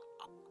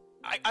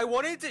I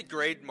wanted to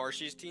grade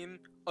Marshy's team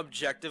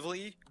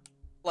objectively.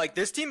 Like,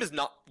 this team is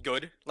not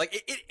good. Like,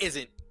 it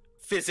isn't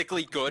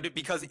physically good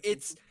because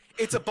it's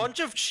a bunch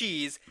of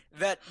cheese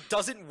that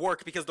doesn't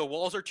work because the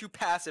walls are too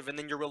passive, and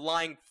then you're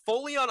relying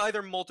fully on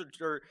either Molt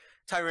or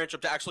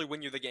Tyrantrum to actually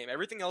win you the game.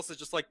 Everything else is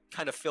just like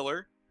kind of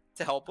filler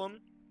to help them.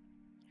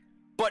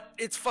 But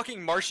it's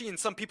fucking Marshy, and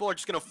some people are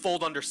just gonna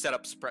fold under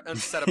setup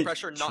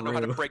pressure and not know how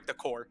to True. break the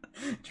core.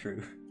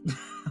 True.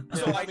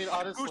 So Yeah, I I mean,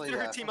 honestly, boosted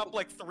her yeah. team up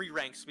like 3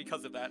 ranks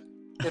because of that.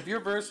 If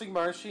you're versing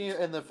Marshy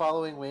in the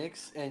following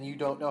weeks and you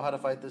don't know how to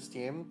fight this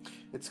team,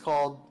 it's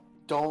called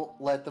Don't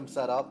Let Them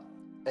Set Up,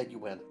 and you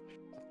win.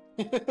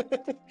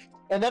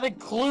 And that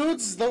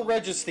includes the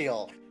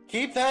Registeel.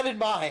 Keep that in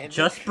mind.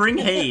 Just bring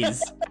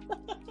Haze.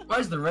 Why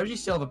is the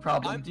Registeel the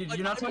problem, I'm- dude? like,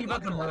 You're not I'm talking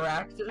about the not gonna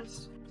lie.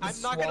 Maractus? I'm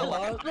not gonna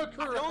lie.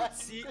 Swallow?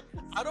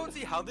 I don't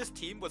see how this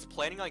team was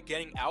planning on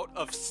getting out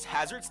of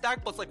Hazard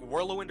Stack plus like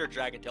Whirlwind or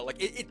Dragontail.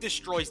 Like it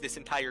destroys this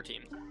entire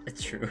team.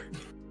 It's true.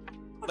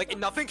 Like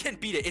nothing can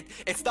beat it.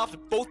 It stops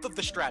both of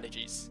the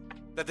strategies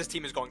that this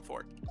team is going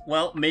for.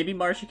 Well, maybe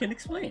Marshy can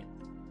explain.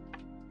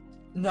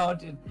 No,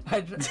 dude. I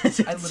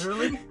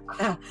literally,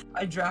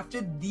 I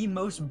drafted the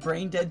most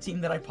brain dead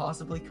team that I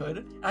possibly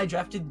could. I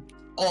drafted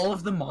all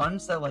of the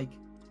mons that like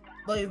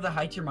the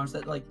high tier mons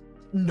that like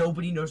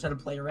nobody knows how to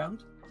play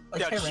around.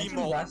 Like Yeah, Tyrantrum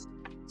Gmolt.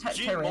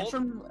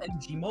 Tyrantrum and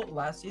Gmolt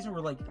last season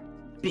were like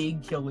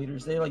big kill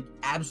leaders. They like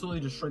absolutely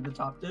destroyed the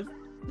top div.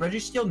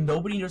 Registeel,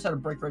 nobody knows how to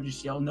break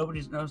Registeel.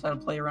 Nobody knows how to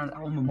play around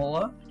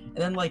Almamola. And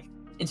then like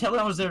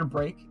Inteleon was there to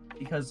break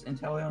because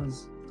Inteleon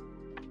is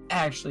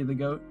actually the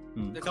goat.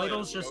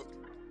 Cladle's just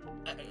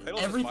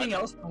everything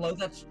else below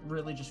that's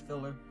really just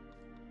filler.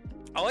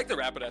 I like the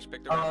Rapidash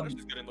pick. The Rapidash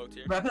is good in low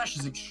tier. Rapidash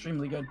is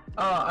extremely good.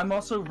 I'm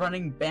also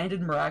running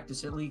Banded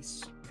Maractus at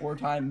least 4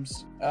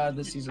 times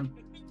this season.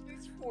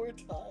 It's 4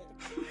 times.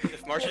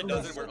 If Marshy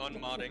does it, we're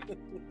unmodding.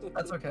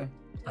 That's okay.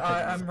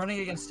 I'm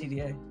running against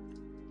TDA.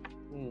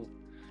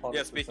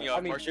 Yeah, speaking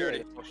of, Marshy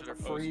already posted her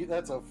post.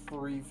 That's a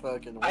free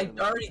fucking win. I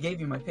already gave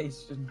you my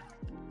pace. Dude.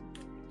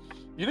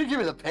 You didn't give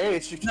me the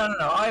pace. No,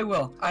 I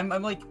will. I'm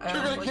like. You're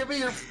gonna give me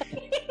your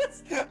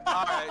pace.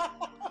 Alright.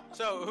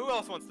 So, who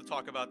else wants to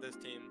talk about this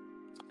team?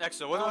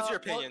 Exo, what's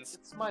your Well, opinions?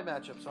 it's my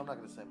matchup, so I'm not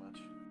gonna say much.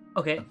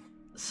 Okay,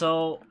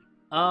 so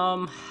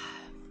I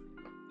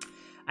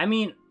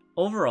mean,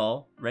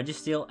 overall,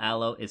 Registeel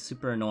Aloe is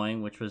super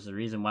annoying, which was the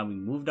reason why we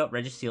moved up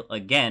Registeel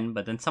again.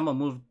 But then someone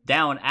moved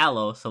down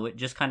Aloe, so it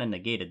just kind of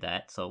negated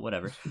that. So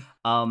whatever.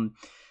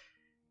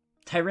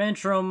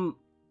 Tyrantrum,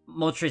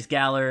 Moltres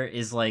Galar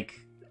is like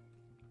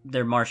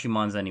they're Marshy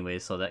Mons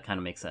anyways, so that kind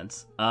of makes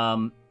sense.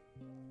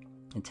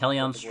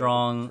 Inteleon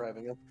strong.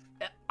 Describing it.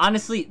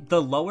 Honestly,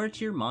 the lower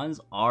tier Mons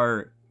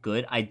are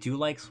good. I do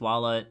like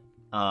Swalot.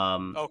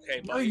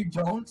 Okay, No, you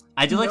don't.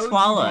 I do like No, you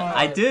Swalot. don't.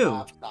 I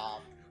do.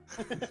 Stop.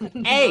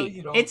 Hey, No,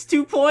 you don't. it's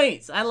 2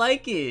 points. I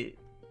like it.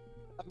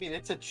 I mean,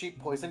 it's a cheap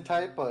poison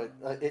type, but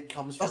it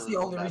comes. That's for the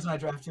only that. reason I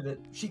drafted it.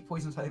 Sheep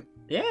poison type.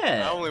 I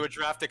Yeah. only would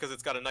draft it because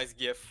it's got a nice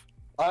gif.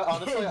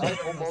 Honestly, I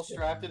almost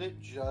drafted it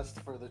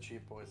just for the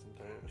cheap poison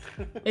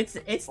type.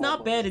 It's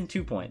not bad in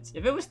 2 points.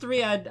 If it was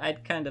 3,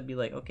 I'd kind of be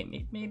like,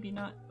 okay, maybe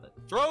not. But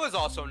Throw is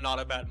also not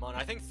a bad mon.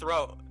 I think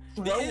Throw.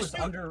 Throw was The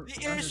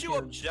issue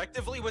under-tiered.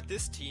 objectively with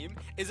this team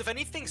is if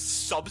anything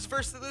subs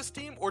versus this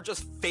team or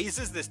just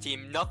phases this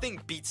team,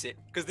 nothing beats it.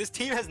 Because this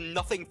team has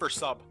nothing for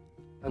sub.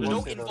 I There's will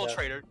no say, though, that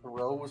infiltrator.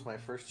 Row was my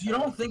first. You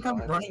don't choice, think so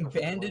I'm I running was the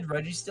first Banded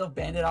one. Registeel,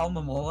 Banded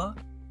Almamola?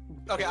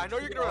 Okay, I know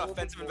you're gonna run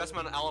offensive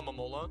investment on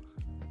Alamamola,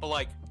 but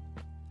like,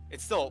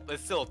 it still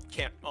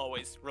can't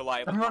always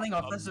rely on. I'm running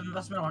offensive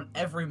investment on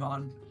every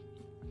mon.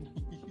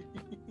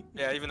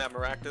 Yeah, even that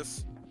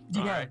Maractus.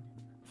 Yeah, Alright.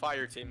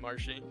 Fire team,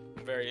 Marshy.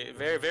 Very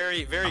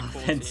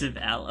cool offensive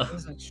team. Aloe. it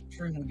was an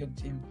extremely good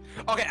team.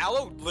 Okay,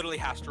 Aloe literally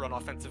has to run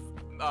offensive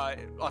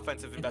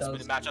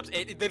investment in matchups.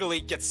 It literally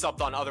gets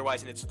subbed on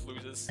otherwise and it just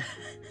loses.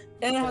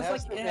 And it It has has,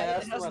 like to, it it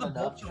has has to the run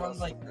bulk enough to run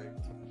just like for-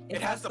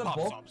 It has the pop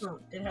bulk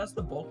subs. it has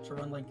the bulk to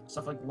run like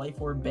stuff like Life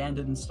Orb,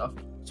 Banded and stuff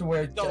to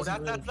where it No,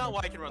 doesn't that's really not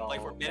why I can run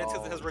Life Orb. It's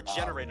because it has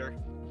Regenerator.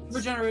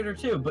 Regenerator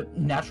too, but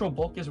natural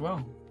bulk as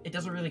well. It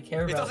doesn't really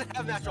care It about. doesn't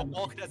have natural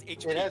bulk, it has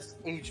HP. It has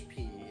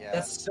HP. Yeah.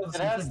 That's still It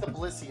has the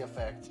something. Blissey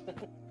effect.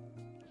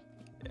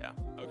 Yeah,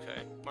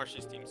 okay.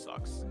 Marshy's team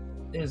sucks.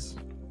 It is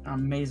an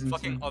amazing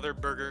Fucking team. other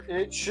burger.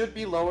 It should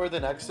be lower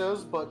than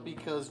Exos, but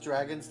because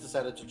Dragons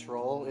decided to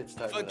troll, it's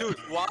tied. to Dude,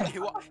 why,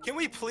 can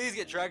we please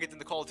get Dragons in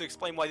the call to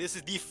explain why this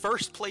is the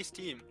first place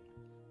team?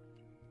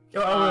 Yo,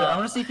 I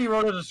want to see if he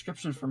wrote a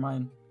description for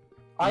mine.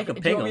 can Do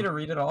you ping want me him. to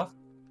read it off?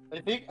 I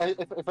think,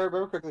 if I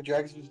remember correctly,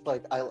 Dragons was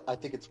like, I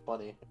think it's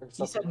funny. Or He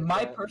something said, like my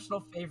that.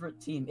 personal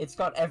favorite team. It's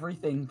got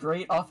everything.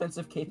 Great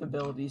offensive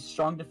capabilities,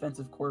 strong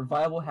defensive core,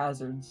 viable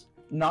hazards.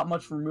 not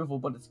much removal,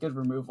 but it's good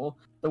removal.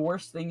 The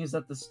worst thing is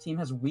that this team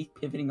has weak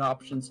pivoting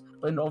options,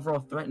 but an overall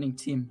threatening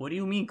team. What do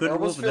you mean good I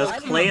almost removal? feel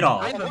Does like- Claydol.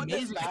 I have What?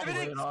 amazing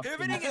Pivoting, options.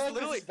 pivoting I is feel like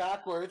literally. this is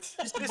backwards.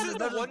 This is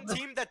the one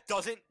team that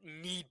doesn't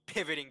need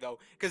pivoting though,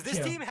 because this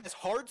Yeah. team has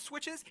hard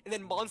switches and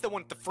then mons that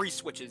want the free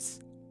switches.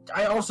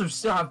 I also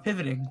still have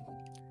pivoting.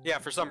 Yeah,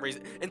 for some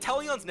reason.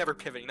 Inteleon's never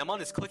pivoting. That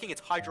mon is clicking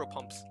its hydro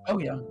pumps. Oh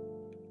yeah.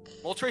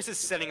 Moltres is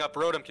setting up.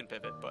 Rotom can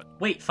pivot, but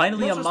Wait,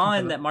 finally a Most of us mon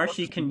can that pivot.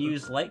 Marshy can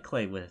use Light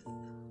Clay with.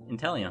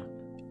 Inteleon.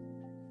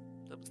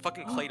 the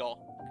fucking Claydol.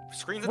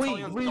 Screens Wait,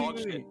 Inteleon's wait, dog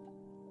wait, shit. wait.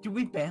 Do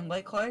we ban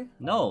Light Clay?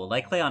 No,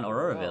 Light Clay on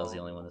Aurora Veil is Oh. the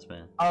only one that's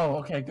banned. Oh,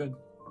 okay, good.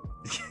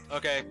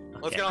 Okay,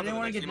 let's Okay. get on I to didn't the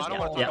wanna next get team. I don't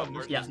want to Yeah, talk about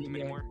Marsh's yeah. team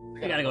anymore.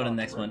 We gotta go to the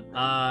next one. Oh,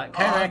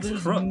 Kyrax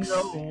there's Crooks.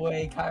 no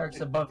way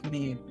Kyrax above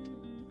me.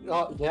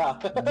 Oh, yeah.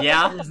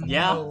 Yeah, There's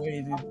yeah. no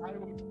way, dude.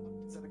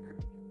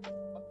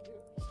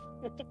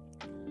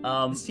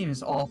 This team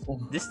is awful.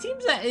 This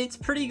team's it's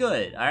pretty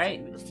good. All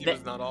right. This team The,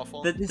 is not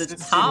awful. the This team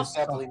top. is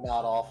definitely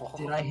not awful.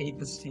 Dude, I hate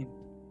this team.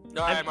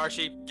 Alright,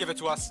 Marshy, give it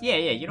to us. Yeah,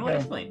 yeah. You know what? Okay.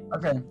 Explain.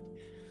 Okay.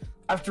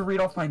 I have to read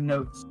off my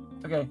notes.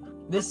 Okay.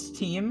 This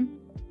team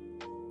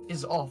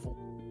is awful.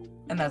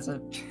 And that's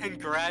it.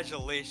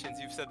 Congratulations,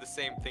 you've said the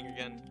same thing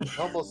again.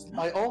 I almost,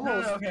 okay,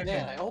 okay.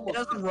 man, I It almost.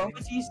 has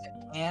Aromatisse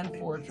and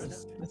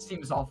Fortress. This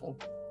team is awful.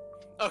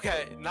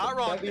 Okay, not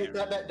wrong there.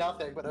 That meant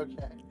nothing, but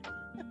okay.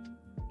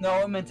 No,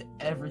 it meant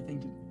everything.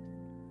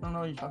 I don't know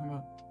what you're talking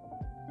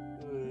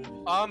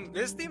about.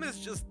 This team is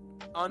just,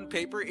 on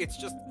paper, it's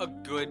just a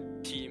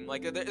good team.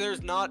 Like,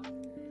 there's not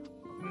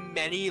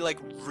many, like,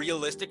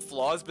 realistic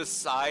flaws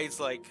besides,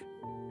 like...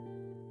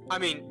 I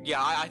mean,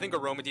 yeah, I think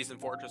Aromatisse and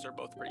Fortress are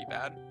both pretty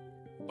bad.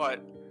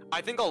 But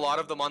I think a lot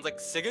of the mons, like,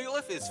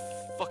 Sigaglyph is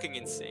fucking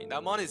insane.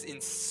 That mon is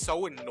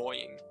so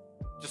annoying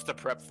just to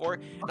prep for.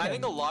 And I Okay.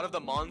 think a lot of the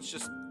mons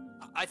just...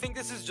 I think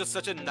this is just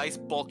such a nice,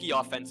 bulky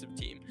offensive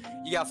team.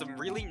 You got some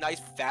really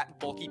nice, fat,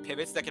 bulky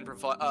pivots that can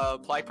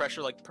apply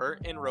pressure like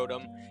Pert and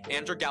Rotom,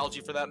 and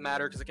Dragalge for that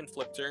matter, because it can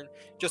flip turn.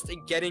 Just to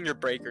get in your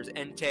breakers.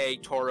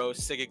 Entei, Tauros,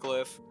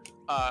 Sigaglyph,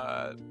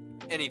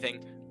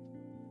 anything.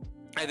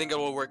 I think it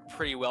will work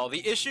pretty well.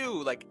 The issue,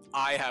 like,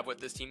 I have with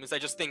this team is I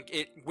just think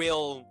it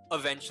will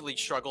eventually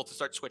struggle to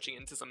start switching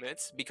into some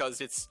hits, because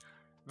it's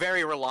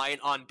very reliant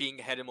on being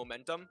ahead in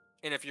momentum.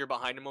 And if you're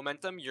behind in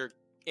momentum, you're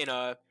in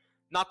a...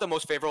 not the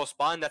most favorable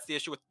spot, and that's the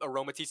issue with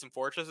Aromatisse and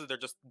Fortress, is they're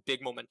just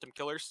big momentum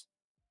killers.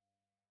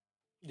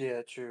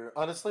 Yeah, true.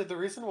 Honestly, the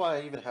reason why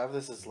I even have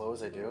this as low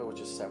as I do, which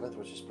is 7th,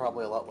 which is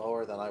probably a lot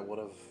lower than I would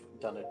have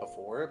done it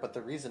before, but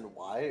the reason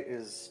why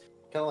is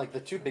kind of like the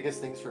two biggest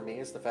things for me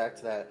is the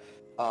fact that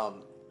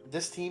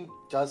this team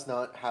does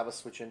not have a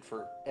switch in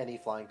for any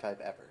flying type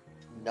ever.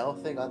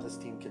 Nothing on this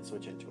team can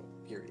switch into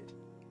it, period.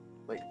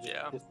 Like,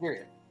 Yeah. just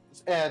period.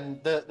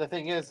 And the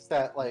thing is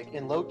that, like,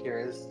 in low tier,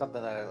 is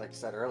something that I like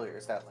said earlier,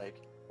 is that, like,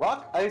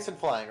 rock, ice, and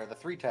flying are the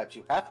 3 types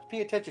you have to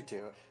pay attention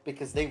to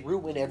because they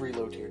ruin every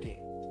low tier team.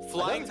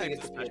 Flying Another thing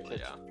types is to pay especially,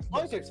 yeah. attention.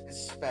 Flying types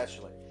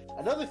especially.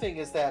 Another thing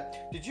is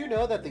that, did you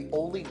know that the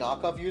only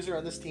knockoff user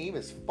on this team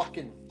is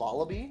fucking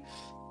Volibee?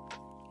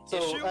 So,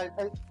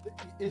 Issue?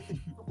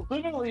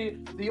 literally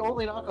the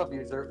only knockoff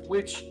user,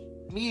 which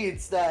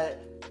means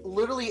that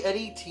literally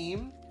any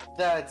team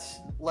that's,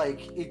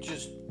 like, it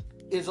just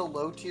is a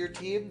low tier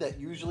team that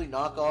usually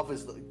knockoff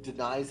is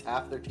denies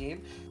half their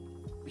team,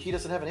 he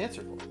doesn't have an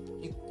answer for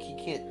it. He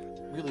can't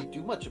really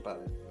do much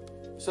about it.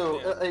 So,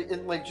 Yeah.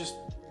 and like just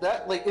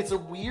that, like it's a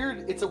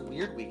weird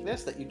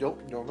weakness that you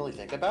don't normally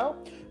think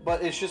about,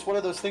 but it's just one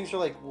of those things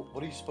you're like, well,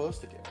 what are you supposed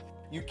to do?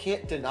 You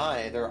can't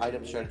deny their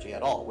item strategy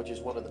at all, which is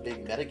one of the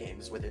big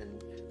metagames within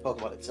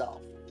Pokemon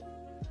itself.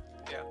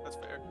 Yeah, that's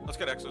fair. Let's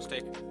get Exo's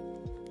take.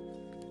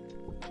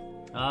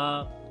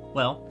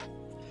 Well,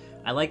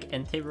 I like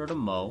Entei, Rotom,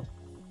 Mo.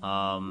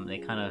 They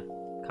kind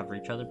of cover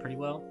each other pretty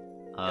well.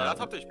 Yeah, that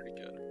top three is pretty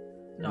good.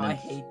 No, And then I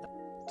hate that.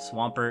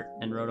 Swampert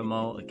and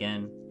Rotomo,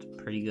 again,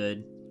 pretty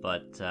good.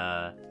 But,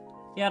 yeah,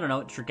 I don't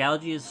know.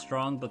 Dragalge is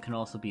strong, but can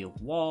also be a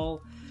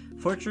wall.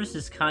 Fortress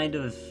is kind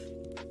of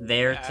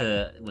there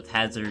Yeah. with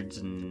hazards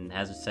and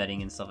hazard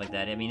setting and stuff like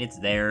that. I mean, it's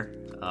there.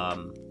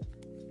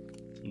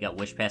 You got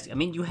Wish Pass. I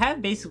mean, you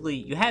have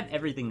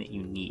everything that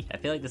you need. I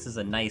feel like this is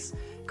a nice,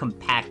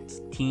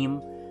 compact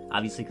team.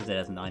 Obviously, because it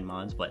has 9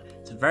 mons, but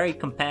it's very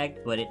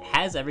compact, but it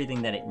has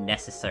everything that it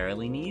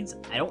necessarily needs.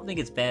 I don't think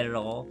it's bad at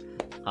all.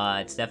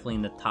 It's definitely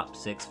in the top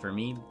 6 for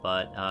me,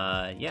 but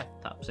yeah,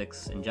 top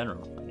 6 in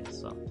general, I guess,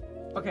 so.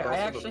 Okay, They're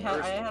I also actually the had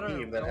first a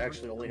team that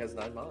actually only has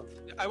 9 months.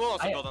 I will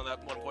also I- build on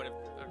that one point of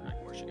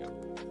where she go.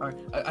 Alright,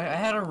 I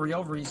had a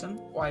real reason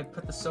why I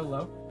put this so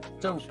low.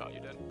 So Shot you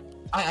did.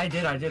 I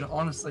did,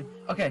 honestly.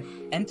 Okay,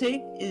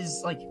 Entei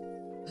is like,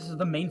 this is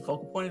the main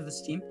focal point of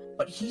this team,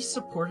 but he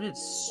supported it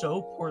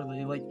so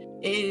poorly. Like,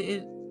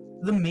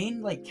 the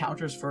main, like,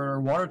 counters for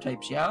water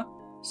types, yeah?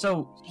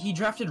 So, he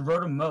drafted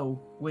Rotom,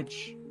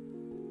 which,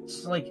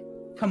 like,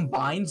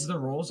 combines the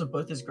roles of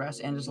both his grass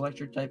and his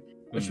electric type,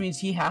 which means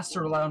he has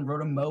to rely on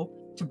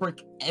Rotom to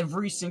break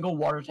every single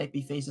water type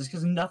he faces,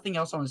 because nothing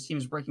else on his team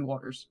is breaking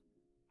waters.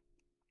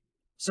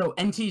 So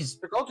NT's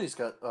Dragalji's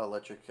got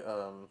electric.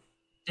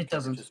 it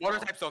doesn't. as Water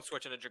well. types don't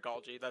switch into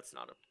Dragalji. That's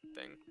not a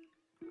thing.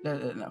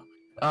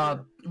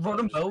 No.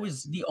 Rotom-Bow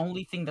is the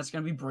only thing that's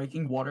going to be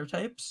breaking water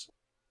types,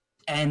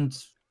 and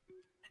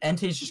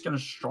Entei's just going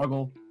to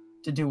struggle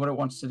to do what it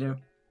wants to do.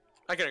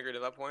 I can agree to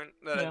that point.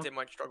 That Yeah. Entei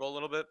might struggle a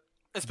little bit,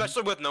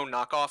 especially with no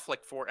knockoff,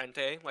 like for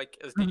Entei, like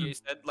as DDA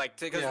said, like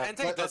because Yeah, Entei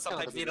that's does kind of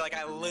sometimes the need big like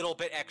a thing. little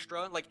bit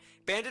extra. Like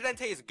Bandit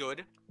Entei is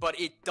good, but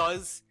it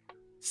does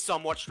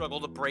somewhat struggle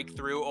to break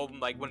through.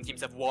 Like when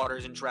teams have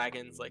waters and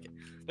dragons, like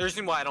there's a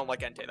reason why I don't like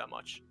Entei that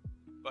much.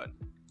 But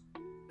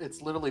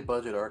It's literally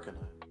budget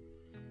Arcanine.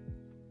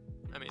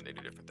 I mean, they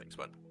do different things,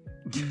 but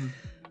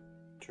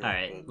True, All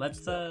right,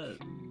 but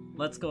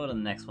let's go to the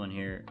next one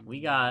here.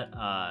 We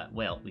got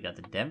we got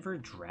the Denver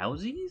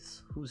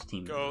Drowsies. Whose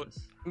team Goat. is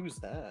this? Who's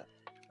that?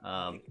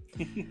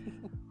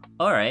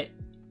 All right,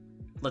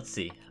 let's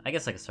see. I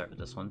guess I can start with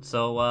this one.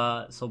 So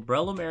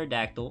Breloom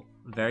Aerodactyl,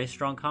 very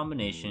strong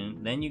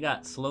combination. Then you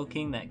got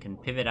Slowking that can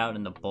pivot out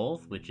into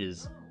both, which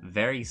is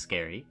very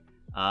scary.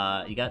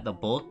 You got the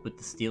Bulk with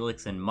the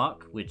Steelix and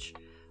Muck, which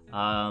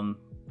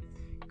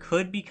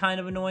could be kind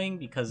of annoying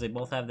because they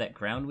both have that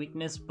ground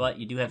weakness, but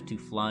you do have 2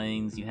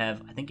 flyings.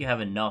 I think you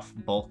have enough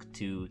Bulk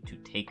to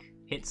take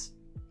hits,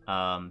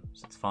 so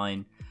it's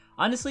fine.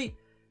 Honestly,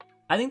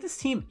 I think this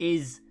team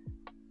is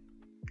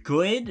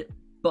good,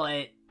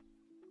 but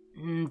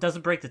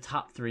doesn't break the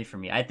top 3 for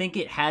me. I think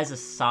it has a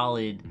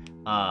solid.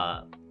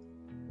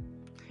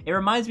 It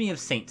reminds me of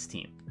Saints'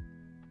 team.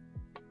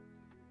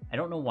 I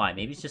don't know why.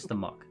 Maybe it's just the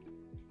Muck,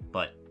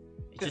 but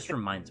it just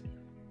reminds me.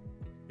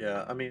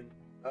 Yeah, I mean,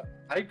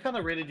 I kind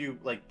of rated you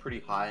like pretty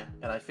high,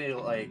 and I feel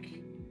like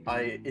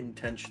I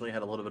intentionally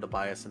had a little bit of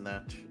bias in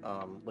that.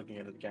 Looking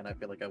at it again, I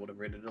feel like I would have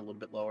rated it a little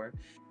bit lower.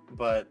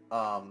 But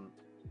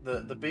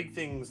the big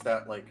things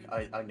that like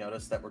I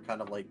noticed that were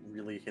kind of like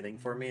really hitting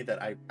for me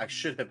that I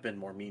should have been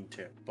more mean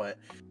to. But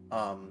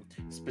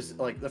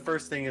like the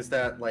first thing is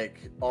that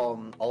like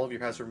all of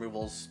your hazard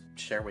removals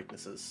share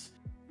weaknesses,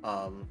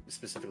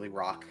 specifically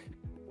rock.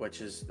 Which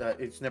is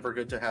it's never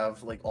good to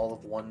have like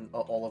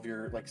all of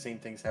your like same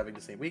things having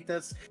the same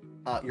weakness.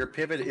 Your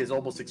pivot is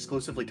almost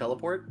exclusively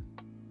teleport.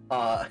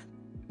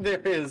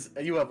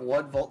 You have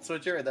one Volt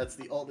Switcher, and that's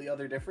the only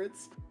other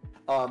difference.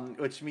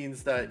 Which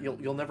means that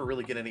you'll never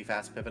really get any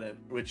fast pivot.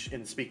 Which,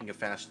 in speaking of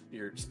fast,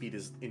 your speed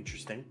is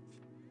interesting.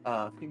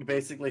 You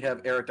basically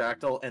have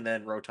Aerodactyl and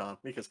then Rotom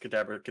because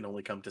Kadabra can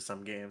only come to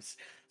some games,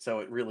 so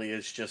it really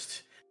is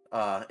just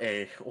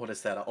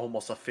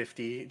almost a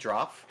 50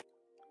 drop.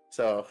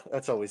 So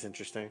that's always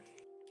interesting.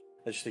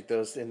 I just think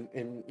those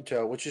in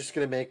Joe, which is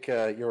going to make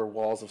your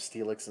walls of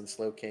Steelix and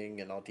Slowking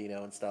and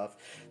Aldino and stuff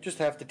just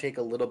have to take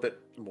a little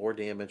bit more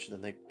damage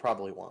than they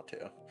probably want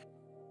to.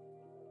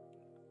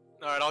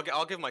 all right,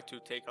 I'll give my 2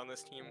 take on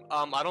this team.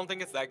 I don't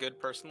think it's that good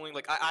personally.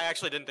 Like I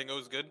actually didn't think it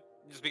was good,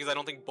 just because I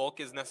don't think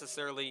Bulk is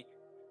necessarily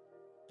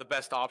the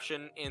best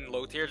option in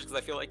low tiers, because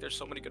I feel like there's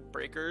so many good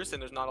breakers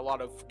and there's not a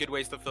lot of good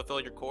ways to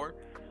fulfill your core.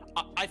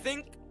 I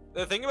think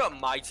the thing about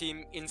my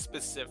team in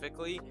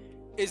specifically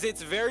is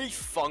it's very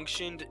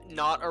functioned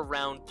not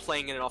around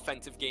playing in an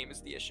offensive game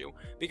is the issue,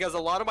 because a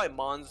lot of my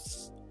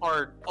mons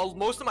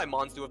most of my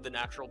mons do have the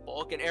natural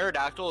bulk, and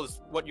Aerodactyl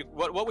is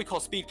what we call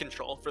speed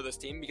control for this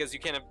team, because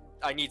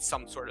I need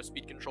some sort of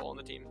speed control on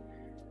the team.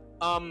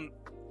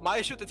 My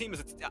issue with the team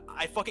is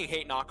I fucking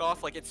hate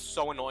knockoff. Like, it's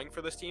so annoying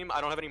for this team.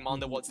 I don't have any mon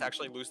that wants to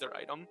actually lose their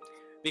item,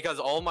 because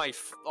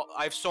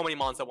I have so many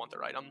mons that want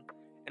their item,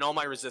 and all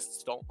my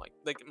resists don't.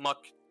 Like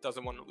Muck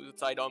doesn't want to lose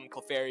its item.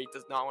 Clefairy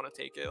does not want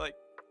to take it. Like,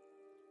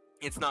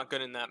 it's not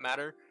good in that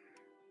matter.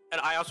 And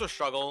I also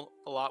struggle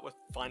a lot with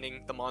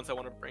finding the mons I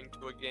want to bring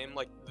to a game.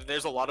 Like,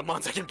 there's a lot of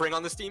mons I can bring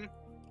on this team,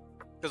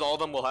 because all of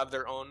them will have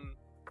their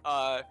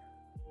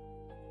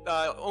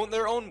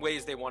own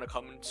ways they want to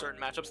come in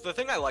certain matchups. The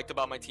thing I liked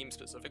about my team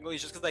specifically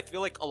is just because I feel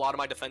like a lot of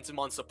my defensive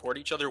mons support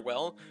each other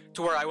well,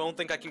 to where I won't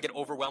think I can get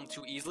overwhelmed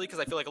too easily, because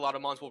I feel like a lot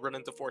of mons will run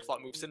into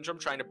 4-slot move syndrome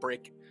trying to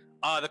break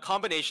the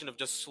combination of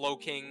just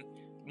Slowking,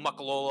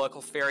 Muckalola,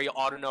 Clefairy,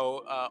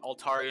 Audino,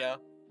 Altaria.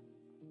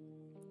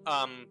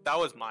 That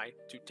was my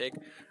 2 take.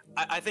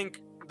 I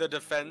think the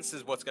defense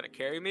is what's going to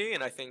carry me,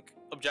 and I think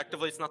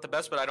objectively it's not the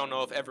best, but I don't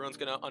know if everyone's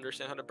going to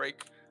understand how to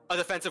break a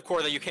defensive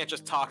core that you can't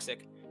just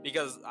Toxic,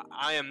 because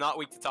I am not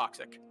weak to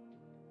Toxic.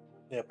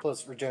 Yeah,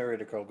 plus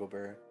Regenerator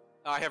Kogoberry.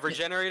 I have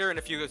Regenerator, and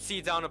if you see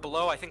down and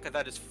below, I think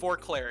that is 4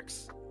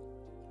 Clerics.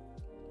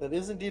 That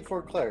is indeed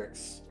 4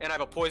 Clerics. And I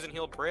have a Poison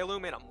Heal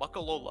Breloom and a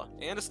Muckalola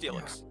and a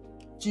Steelix.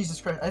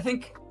 Jesus Christ, I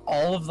think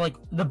all of like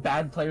the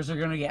bad players are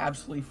gonna get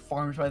absolutely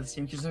farmed by this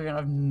team because they're gonna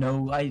have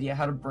no idea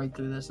how to break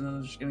through this, and then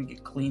they're just gonna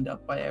get cleaned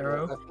up by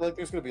Arrow. I feel like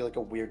there's gonna be like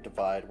a weird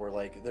divide where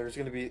like there's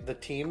gonna be the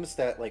teams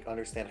that like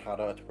understand how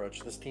to approach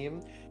this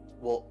team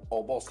will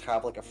almost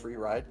have like a free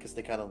ride because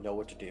they kind of know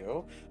what to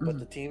do, but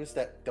the teams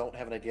that don't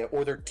have an idea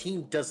or their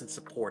team doesn't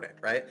support it,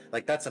 right?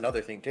 Like that's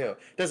another thing too.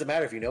 It doesn't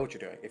matter if you know what you're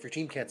doing. If your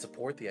team can't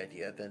support the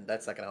idea, then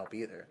that's not gonna help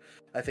either.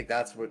 I think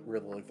that's what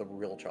really like the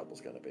real trouble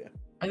is gonna be.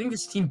 I think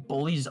this team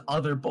bullies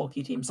other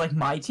bulky teams, like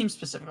my team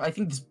specifically. I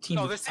think this team.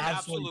 No, would this team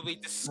absolutely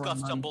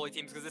disgusts run. on bully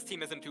teams because this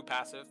team isn't too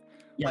passive.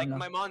 Yeah, Like no.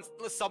 my mons,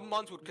 some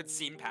mons could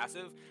seem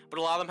passive, but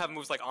a lot of them have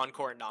moves like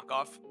Encore and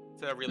Knockoff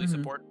to really Mhm.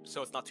 support,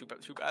 so it's not too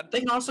bad. They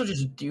can also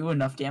just do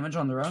enough damage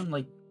on their own.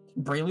 Like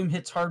Breloom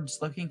hits hard,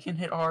 Slowking can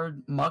hit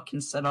hard, Muck can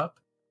set up.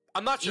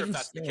 I'm not sure if Even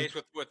that's the still. case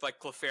with like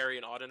Clefairy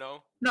and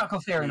Audino. Not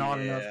Clefairy and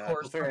Audino, of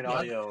course. Clefairy and but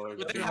Audio. Are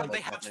But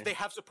definitely they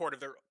have support of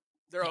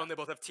their own. They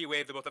both have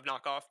T-Wave. They both have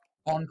Knockoff.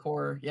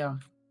 Encore, yeah.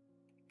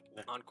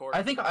 Encore.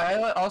 I think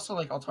I also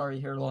like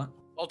Altari here a lot.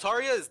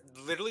 Altaria is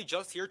literally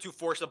just here to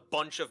force a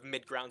bunch of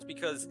mid grounds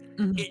because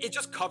Mhm. it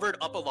just covered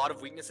up a lot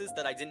of weaknesses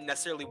that I didn't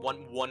necessarily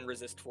want one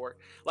resist for.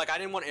 Like I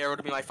didn't want Arrow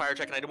to be my fire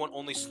check, and I didn't want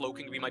only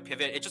Slowking to be my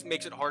pivot. It just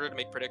makes it harder to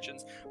make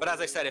predictions. But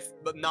as I said,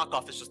 but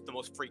Knockoff is just the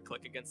most free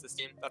click against this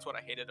team. That's what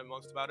I hated the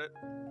most about it.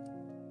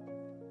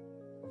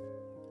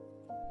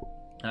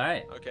 All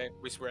right. Okay,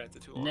 we swear at the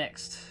too long.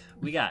 Next,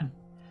 we got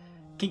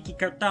Kinky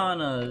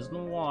Kartanas,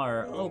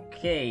 Noir.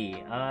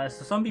 Okay,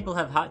 so some people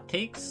have hot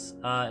takes.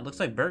 It looks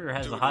like Burger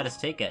has the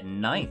hottest take at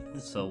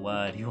 9th. So,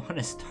 do you want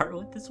to start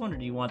with this one, or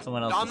do you want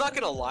someone else? No, to I'm not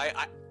gonna lie.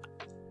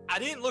 I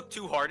didn't look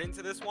too hard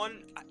into this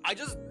one. I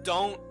just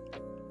don't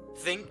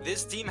think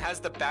this team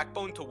has the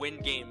backbone to win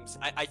games.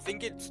 I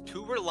think it's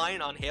too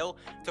reliant on Hale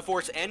to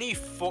force any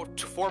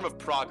form of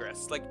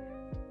progress. Like,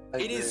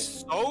 it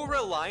is so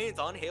reliant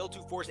on Hale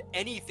to force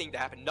anything to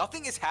happen.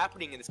 Nothing is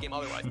happening in this game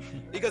otherwise.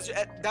 Because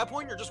at that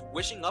point, you're just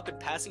wishing up and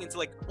passing into,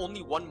 like,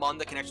 only one mon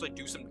that can actually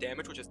do some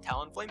damage, which is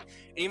Talonflame.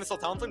 And even still,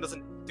 Talonflame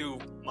doesn't do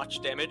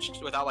much damage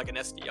without, like, an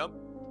SD up.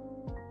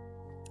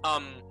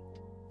 And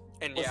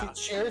Well, yeah. it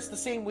shares the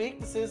same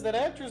weaknesses that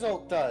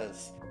Atrazult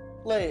does.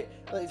 Like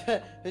Arctozol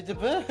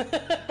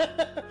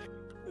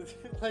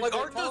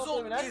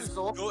is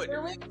good.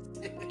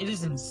 It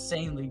is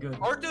insanely good.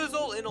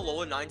 Arctozol in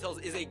Alola Ninetales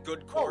is a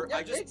good core. Oh,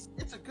 yeah,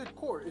 it's a good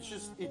core. It's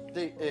just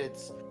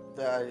it's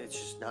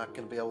just not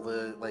gonna be able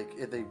to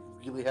they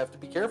really have to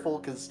be careful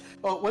because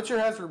what's your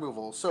hazard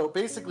removal? So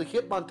basically,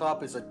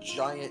 Hitmontop is a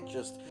giant.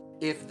 Just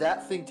if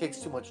that thing takes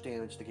too much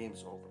damage, the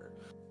game's over.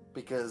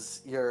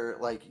 Because you're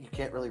you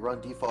can't really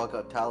run defog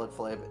on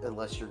Talonflame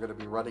unless you're going to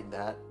be running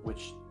that,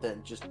 which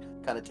then just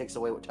kind of takes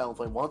away what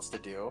Talonflame wants to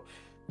do,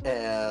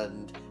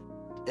 and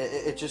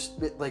it just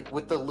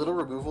with the little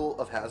removal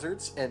of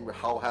hazards and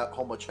how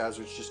much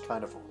hazards just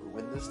kind of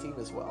ruin this team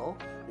as well.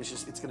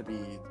 It's going to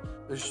be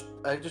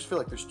I just feel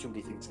like there's too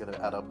many things going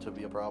to add up to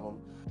be a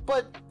problem.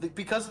 But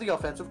because of the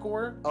offensive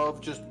core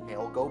of just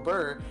Hail Go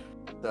Burr,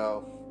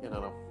 though, I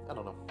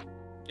don't know.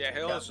 Yeah,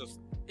 Hail is just.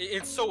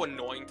 It's so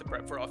annoying to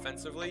prep for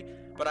offensively,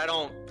 but I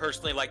don't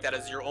personally like that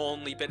as your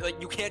only bit.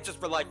 Like, you can't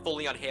just rely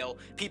fully on Hail.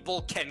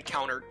 People can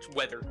counter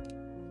Weather.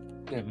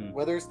 Yeah,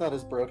 Weather's not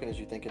as broken as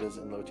you think it is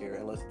in low tier,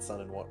 unless it's Sun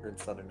and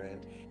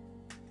Rain.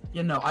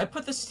 You know, I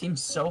put this team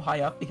so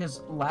high up because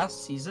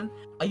last season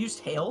I used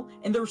Hail,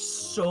 and there were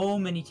so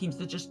many teams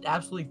that just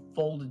absolutely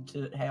folded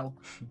to Hail.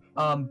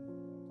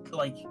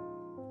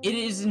 It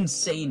is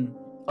insane,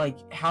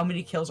 how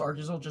many kills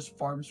Arctozol just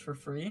farms for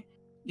free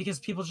because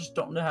people just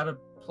don't know how to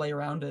play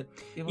around it.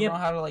 People don't know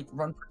how to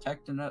run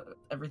protect and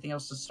everything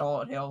else to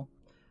stall at Hail.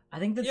 I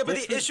think that. Yeah, but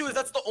the issue is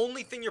that's the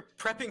only thing you're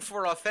prepping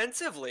for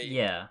offensively.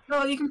 Yeah.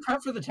 No, you can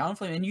prep for the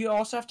Talonflame, and you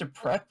also have to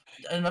prep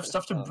enough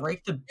stuff to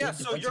break the. Yeah,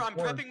 so I'm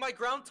prepping my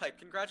ground type.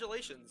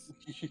 Congratulations.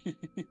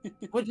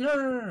 What?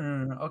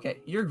 No. Okay,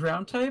 your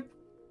ground type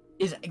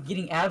is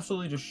getting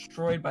absolutely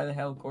destroyed by the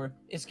Hellcore.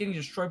 It's getting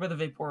destroyed by the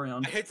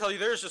Vaporeon. I hate to tell you,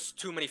 there's just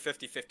too many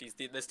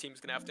 50-50s this team's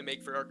gonna have to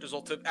make for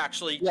Arctozol to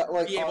actually be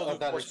able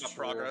to force up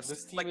progress.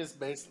 This team is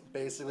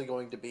basically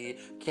going to be,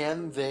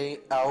 can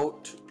they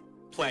out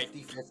play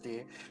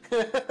 50-50?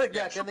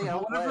 Yeah, can they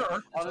outplay?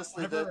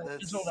 Honestly, whenever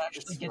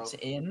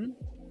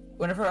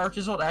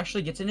Arctozol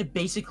actually gets in, it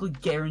basically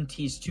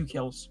guarantees 2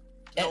 kills.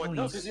 No,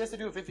 because he has to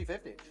do a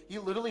 50-50. He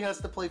literally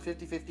has to play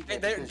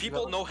 50-50. And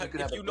people know how,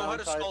 if you know how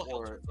to stall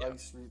health.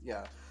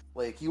 Yeah.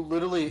 You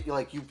literally,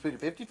 you put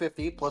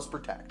 50-50 plus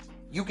protect.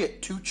 You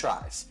get 2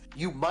 tries.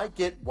 You might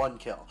get 1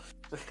 kill.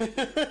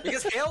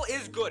 Because Hail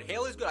is good.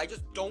 Hail is good. I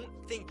just don't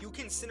think you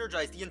can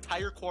synergize the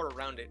entire core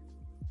around it.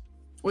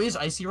 Wait, is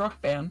Icy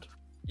Rock banned?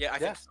 Yeah, I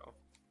think so.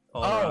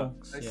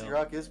 Icy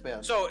Rock is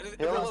banned. So,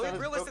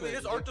 realistically,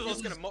 this Arctozol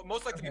is going to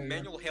most likely be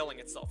manual hailing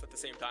itself at the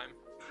same time.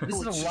 This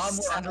is a lot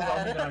more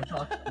underwhelming than I'm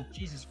talking about.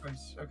 Jesus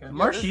Christ. Okay.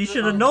 Marshy, you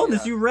should have known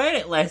this. You ran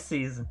it last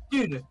season.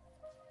 Dude.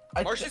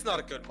 Marshy's not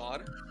a good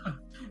mod.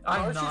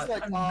 Marshy's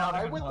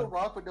I went the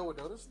rock, but no one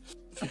noticed.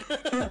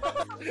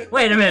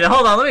 Wait a minute.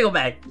 Hold on. Let me go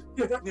back.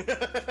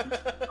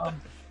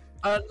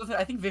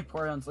 I think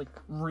Vaporeon's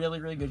really,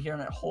 really good here,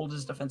 and it holds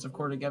his defensive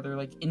core together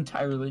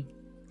entirely.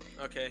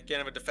 Okay, can't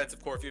have a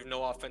defensive core if you have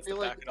no offense to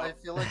back it up. I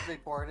feel like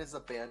Vaporeon is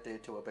a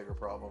band-aid to a bigger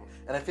problem.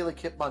 And I feel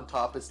like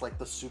Hitmontop is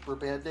the super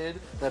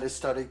band-aid that is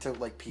starting to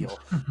peel.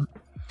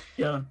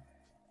 Yeah.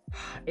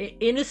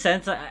 In a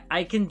sense,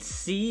 I can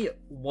see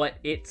what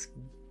this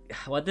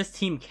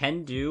team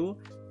can do,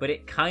 but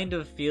it kind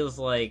of feels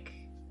like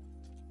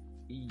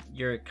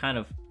you're kind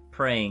of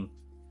praying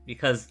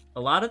because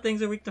a lot of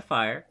things are weak to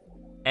fire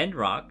and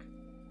rock,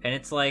 and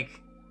it's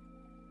like,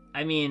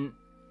 I mean,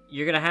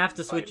 you're gonna have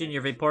to switch in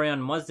your Vaporeon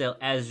and Mudsdale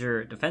as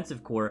your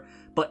defensive core,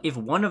 but if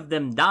one of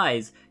them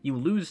dies, you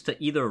lose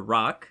to either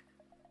Rock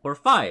or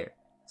Fire.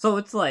 So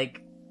it's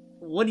like,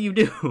 what do you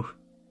do?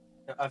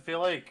 I feel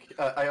like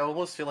I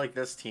almost feel like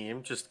this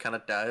team just kind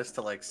of dies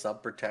to like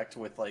sub protect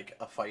with like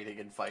a fighting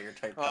and fire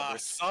type cover.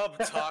 Sub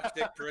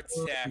toxic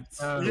protect.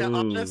 Yeah, Ooh.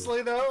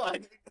 honestly though,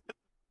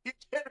 you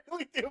can't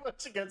really do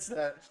much against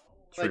that.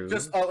 True. Like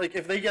just like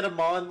if they get a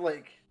mon,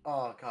 like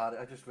oh god,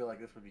 I just feel like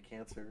this would be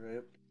cancer,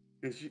 right?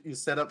 Because you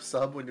set up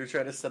sub when you're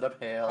trying to set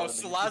up hail. Oh, and then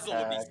you Salazzle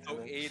would be tag, so and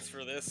then- AIDS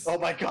for this. Oh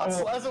my god,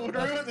 Salazzle would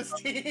ruin this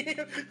team.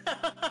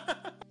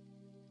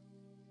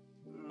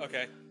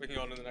 Okay, we can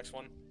go on to the next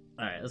one.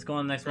 Alright, let's go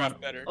on the next Draft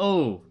one. better.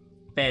 Oh,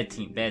 bad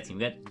team, bad team.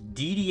 We got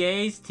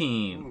DDA's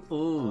team.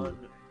 Ooh. Unfortunate.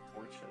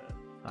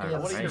 Yeah, I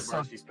want to hear Alright.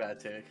 Marshy's bad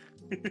take.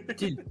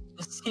 Dude,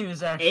 this team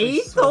is actually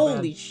Eighth? so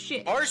Holy bad.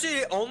 shit.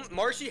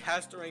 Marshy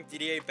has to rank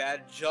DDA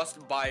bad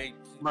just by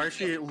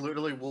Marshy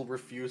literally will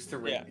refuse to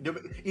rank. Yeah.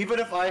 Even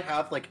if I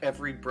have like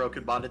every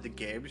broken bond in the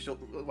game,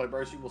 my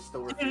Marshy will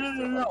still refuse.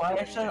 No. I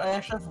actually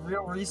have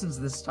real reasons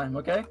this time.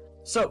 Okay,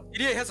 so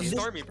DDA has to This-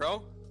 star me,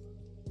 bro.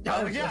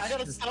 Oh yeah, I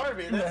gotta star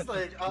me. That's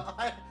like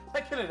I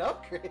get an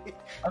upgrade.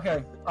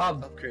 okay.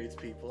 Upgrades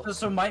people.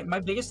 So my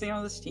biggest thing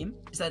on this team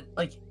is that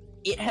like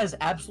it has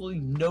absolutely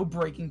no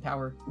breaking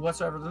power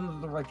whatsoever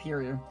than the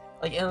Rhyperior.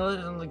 Like,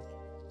 and, like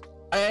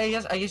I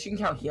guess you can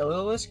count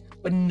Heliolisk,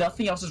 but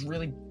nothing else is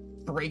really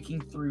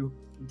breaking through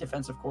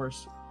defensive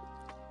course.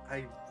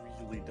 I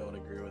really don't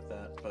agree with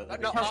that,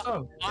 but No, How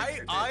so?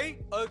 I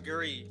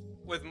agree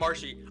with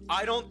Marshy.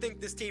 I don't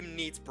think this team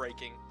needs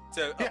breaking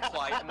to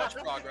apply much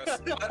progress.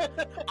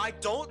 I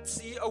don't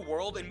see a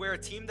world in where a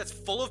team that's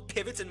full of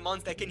pivots and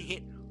mons that can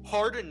hit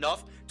hard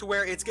enough to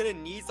where it's gonna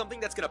need something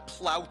that's gonna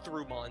plow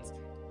through mons,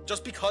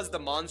 just because the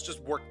mons just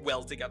work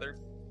well together.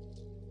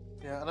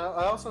 Yeah, and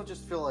I also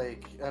just feel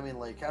like, I mean,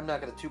 like, I'm not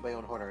gonna toot my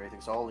own horn or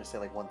anything, so I'll only say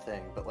like one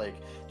thing, but like,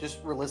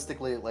 just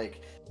realistically,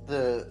 like,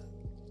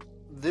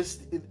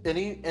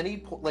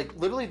 like,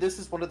 literally, this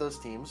is one of those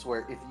teams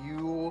where if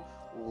you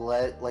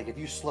if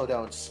you slow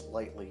down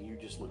slightly, you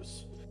just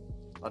lose.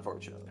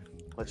 Unfortunately,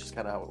 that's just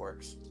kind of how it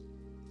works.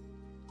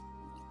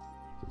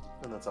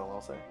 And that's all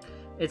I'll say.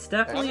 It's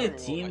definitely a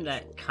Actually, team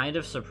that kind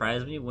of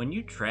surprised me. When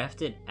you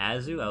drafted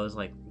Azu, I was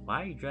like,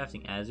 why are you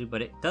drafting Azu?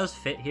 But it does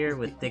fit here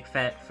with Thick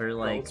Fat for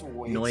like it's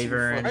way too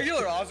Noivern, funny.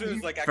 Regular Azu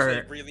is like For-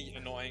 actually really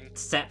annoying.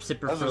 Sap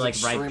Sipper That for was like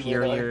extremely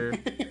Rhyperior.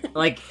 annoying.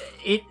 Like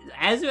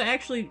Azu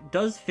actually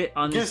does fit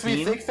on this Gives me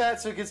team. thick fat,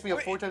 so it gives me a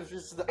Wait, 4 times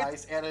resistance to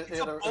ice and It's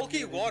a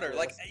bulky water.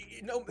 Like,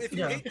 you know, if you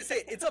Yeah. hate to say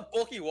it, it's a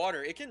bulky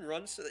water. It can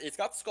run. It's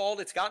got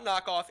Scald. It's got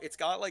Knockoff. It's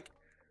got like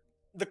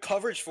the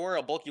coverage for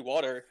a bulky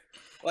water.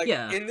 Like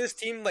Yeah. in this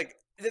team, like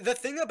the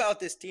thing about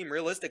this team,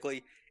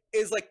 realistically,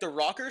 is like the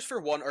Rockers for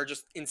one are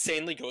just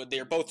insanely good. They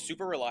are both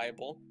super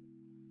reliable.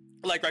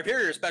 Like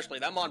Rhyperior especially,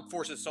 that mon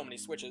forces so many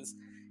switches,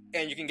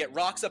 and you can get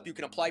rocks up. You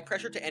can apply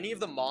pressure to any of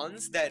the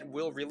mons that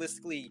will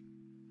realistically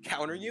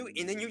counter you,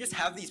 and then you just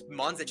have these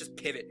mons that just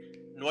pivot.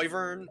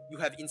 Noivern, you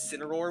have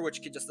Incineroar,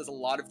 which just does a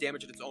lot of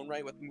damage in its own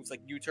right with moves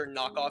like U-turn,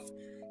 knockoff.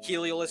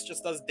 Heliolisk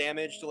just does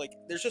damage. So like,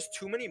 there's just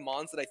too many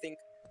mons that I think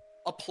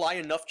apply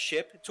enough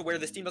chip to where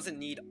this team doesn't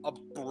need a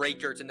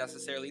breaker to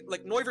necessarily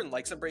like. Noivern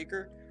likes a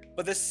breaker,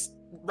 but this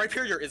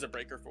Rhyperior is a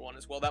breaker for one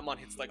as well. That mon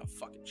hits like a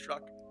fucking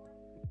truck.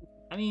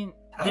 I mean,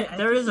 I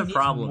there think is a it needs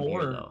problem here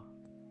more. though.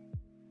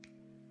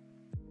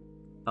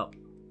 Oh,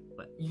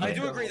 but Yeah. I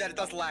do agree that it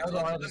does lack I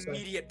don't understand.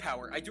 immediate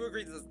power. I do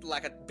agree that it does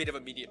lack a bit of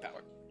immediate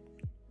power.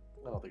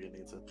 I don't think it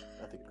needs it.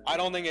 I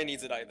don't think it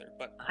needs it either,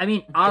 but I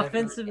mean, Yeah,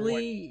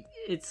 offensively,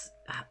 it's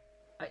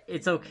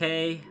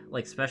okay,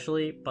 like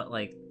especially, but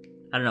like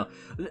I don't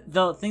know.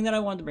 The thing that I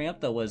wanted to bring up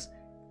though was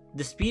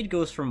the speed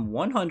goes from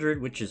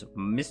 100, which is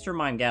Mr.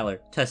 Mindgaller,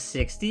 to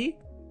 60,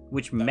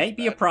 which might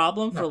be a bad.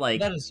 problem for No, like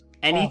that is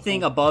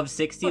anything awful. above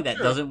 60 But that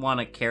sure. doesn't want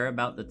to care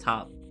about the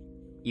top,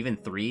 even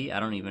 3. I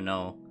don't even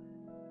know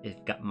if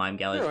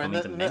Mindgaller is Sure, and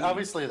coming to many.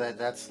 obviously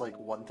that's like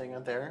one thing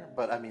on there,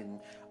 but I mean,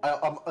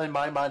 in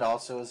my mind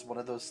also is one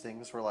of those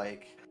things where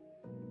like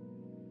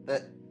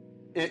that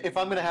if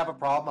I'm gonna have a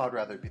problem, I'd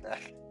rather be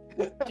that.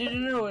 Dude,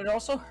 no, it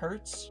also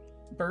hurts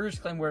Burger's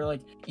claim where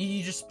like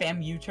you just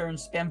spam U-turn,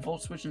 spam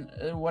Volt Switch,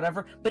 and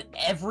whatever, but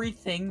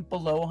everything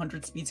below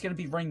 100 speed is gonna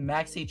be running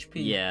max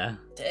HP. Yeah, and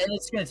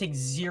it's gonna take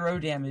 0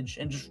 damage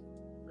and just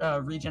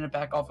regen it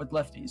back off with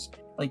lefties.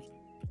 Like,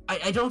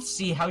 I don't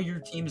see how your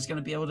team is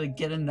gonna be able to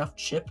get enough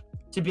chip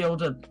to be able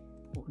to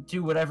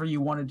do whatever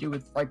you want to do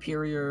with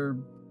Rhyperior,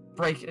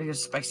 break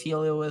Specs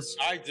Heliolisk.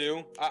 I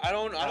do. I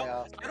don't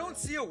Yeah.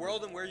 see a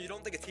world in where you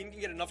don't think a team can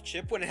get enough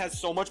chip when it has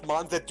so much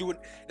mons that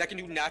can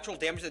do natural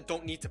damage that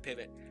don't need to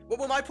pivot.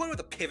 Well, my point with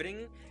the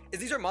pivoting is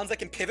these are mons that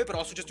can pivot but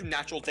also just do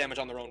natural damage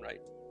on their own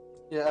right.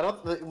 Yeah, I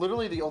don't.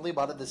 Literally, the only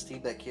mod of this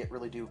team that can't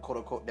really do "quote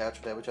unquote"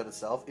 natural damage on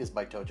itself is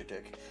my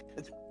Togetic,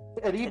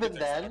 and even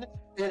then,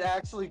 it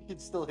actually can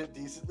still hit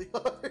decently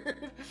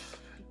hard.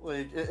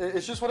 Like,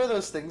 it's just one of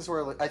those things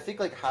where like, I think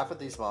like half of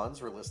these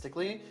mons,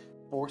 realistically,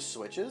 force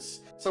switches.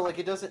 So like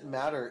it doesn't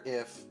matter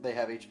if they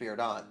have HP or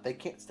not. They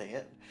can't stay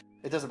in.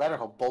 It doesn't matter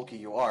how bulky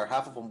you are.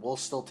 Half of them will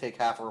still take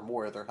half or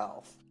more of their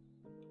health,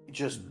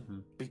 just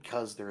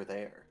because they're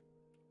there.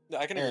 Yeah,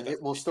 I can. And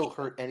it will still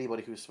hurt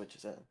anybody who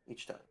switches in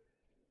each time.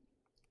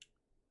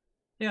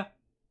 Yeah,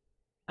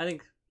 I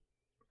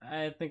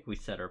think we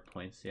set our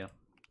points. Yeah.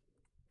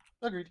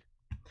 Agreed.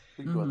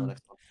 We can go on the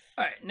next one.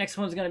 All right, next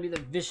one's gonna be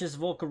the Vicious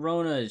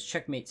Volcaronas,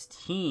 Checkmate's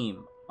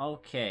team.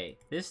 Okay,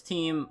 this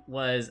team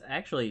was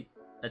actually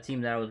a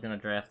team that I was gonna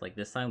draft like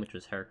this time, which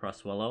was Heracross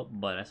Swallow,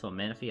 but I saw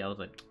Manaphy, I was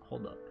like,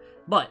 hold up.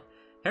 But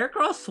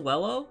Heracross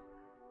Swallow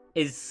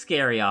is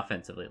scary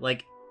offensively.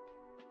 Like,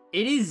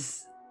 it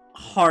is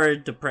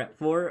hard to prep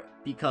for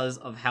because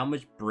of how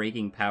much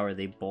breaking power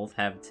they both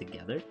have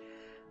together.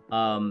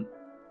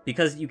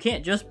 Because you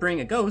can't just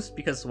bring a Ghost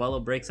because Swallow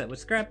breaks that with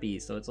Scrappy,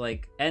 so it's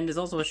like, and there's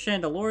also a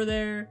Chandelure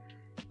there.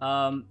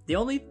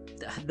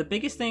 The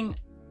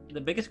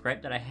biggest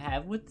gripe that I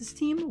have with this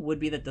team would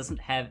be that it doesn't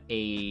have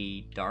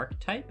a dark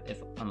type,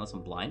 unless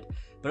I'm blind.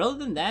 But other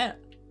than that,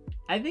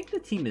 I think the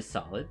team is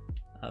solid.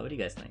 What do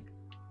you guys think?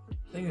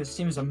 I think this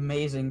team is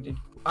amazing, dude.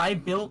 I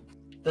built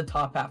the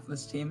top half of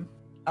this team.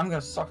 I'm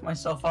gonna suck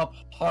myself up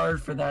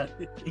hard for that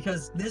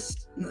because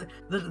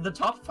the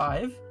top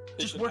 5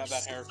 just works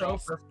so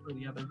perfectly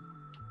together.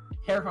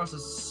 Heracross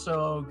is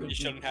so good. You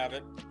shouldn't have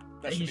it.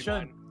 That he should.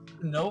 Mine.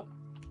 Nope.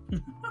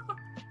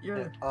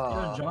 you're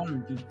a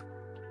genre, dude.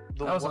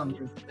 The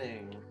one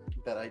thing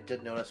that I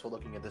did notice while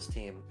looking at this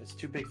team is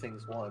 2 big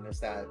things. One is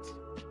that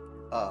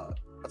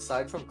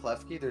aside from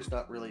Klefki, there's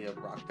not really a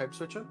rock type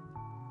switcher.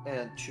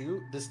 And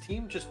 2, this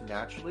team just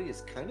naturally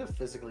is kind of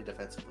physically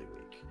defensively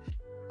weak.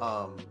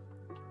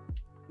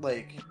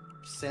 Like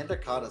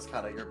Sandakata is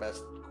kind of your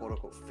best quote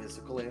unquote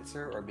physical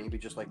answer, or maybe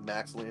just like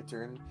Max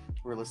Lantern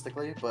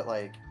realistically, but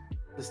like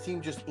this team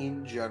just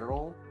in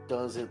general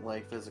doesn't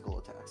like physical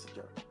attacks in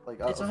general. Like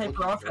it's a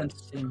hyper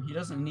offense team. He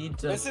doesn't need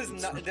to. This is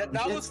not. That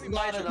was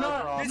not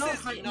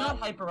not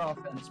hyper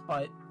offense,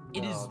 but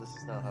it is. This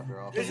is not hyper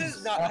offense. This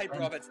is not hyper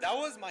offense. That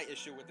was my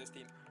issue with this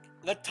team.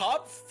 The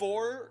top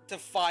 4 to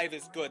 5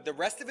 is good. The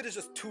rest of it is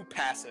just too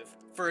passive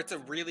for it to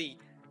really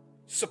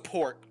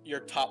support your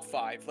top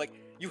 5. Like,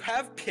 you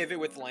have Pivot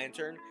with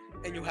Lantern,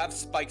 and you have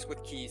Spikes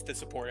with Keys to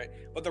support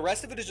it, but the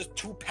rest of it is just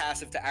too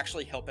passive to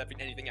actually help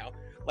anything out.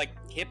 Like,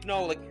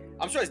 Hypno, like,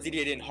 I'm sure his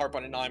DDA didn't harp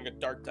on it, now I'm a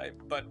Dark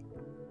type, but...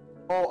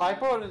 Oh, I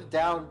brought it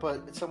down,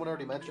 but someone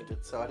already mentioned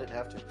it, so I didn't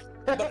have to.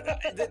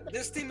 But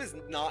this team is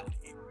not...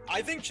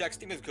 I think Check's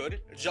team is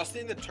good, just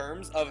in the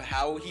terms of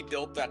how he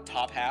built that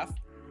top half,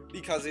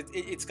 because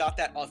it's got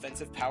that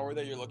offensive power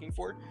that you're looking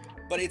for,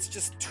 but it's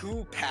just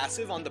too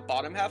passive on the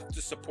bottom half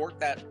to support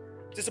that,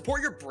 to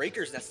support your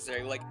breakers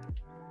necessarily. Like,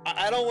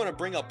 I don't want to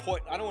bring up should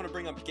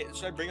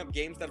I bring up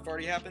games that have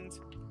already happened?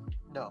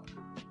 No.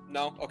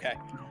 No? Okay.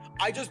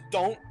 I just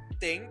don't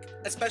think,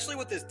 especially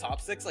with his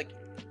top 6, like,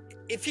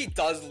 if he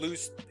does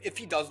lose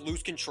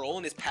control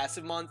in his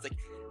passive mons, like,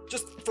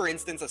 just for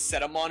instance, a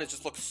setup mon, it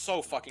just looks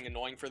so fucking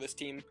annoying for this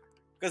team.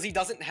 Because he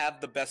doesn't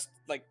have the best,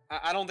 like,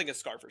 I don't think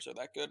his Scarfers are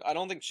that good. I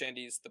don't think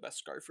Shandy's the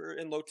best Scarfer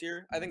in low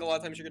tier. I think a lot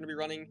of times you're going to be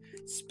running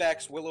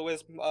Specs,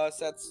 Will-O-Wisp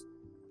sets.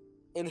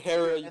 In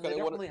Hera, and they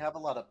don't really have a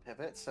lot of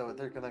pivots, so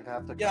they're going to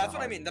have to... Yeah, that's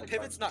what I mean. The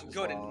pivot's not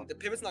good. Well. The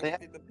pivot's not... They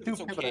have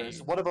 2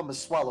 pivoters. One of them is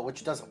Swallow,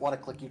 which doesn't want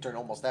to click U-turn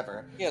almost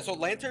ever. Yeah, so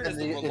Lantern is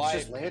the reliable... It's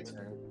just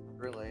Lantern,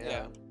 really,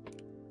 yeah.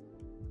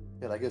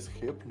 And I guess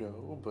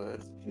Hypno,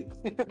 but...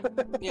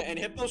 Yeah, and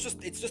Hypno's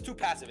it's just too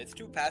passive. It's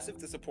too passive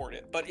to support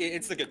it, but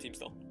it's the good team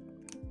still.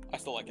 I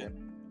still like it.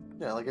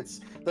 Yeah, like it's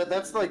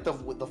that's like the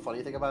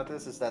funny thing about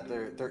this is that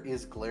there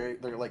is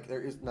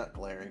not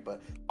glaring, but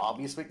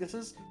obvious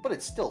weaknesses, but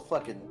it's still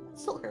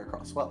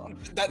Heracross Swallow.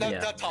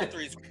 That top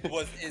 3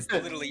 is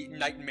literally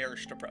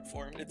nightmarish to prep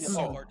for. It's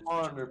so hard to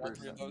switch all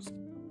 3 of those.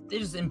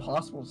 It is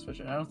impossible to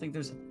switch it. I don't think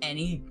there's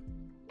any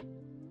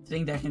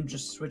thing that can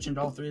just switch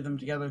into all 3 of them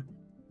together.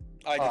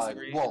 I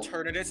disagree.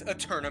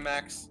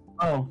 Eternamax.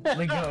 Oh,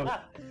 we go.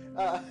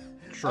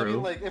 True. I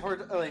mean, like, if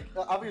we're like,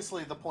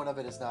 obviously the point of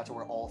it is not to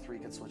where all 3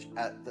 can switch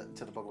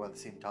to the Pokemon at the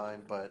same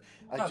time, but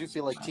I do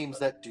feel like teams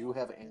that do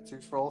have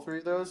answers for all 3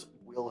 of those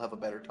will have a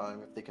better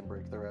time if they can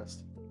break the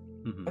rest.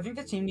 Mm-hmm. I think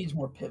the team needs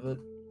more pivot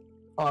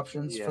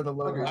options for the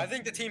lower. I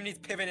think the team needs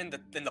pivot in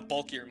the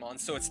bulkier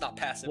mons, so it's not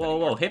passive.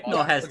 Whoa!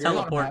 Hypno has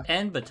teleport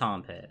and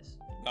baton pass.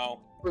 No.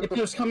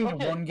 Hypno's coming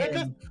to one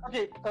game.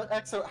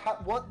 So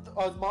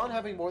Mon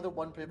having more than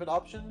 1 pivot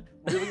option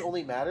really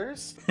only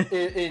matters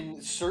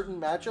in certain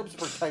matchups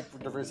for type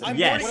diversity.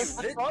 Yes.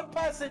 When it's front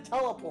pass and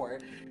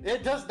teleport,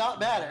 it does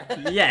not matter.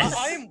 Yes.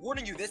 I am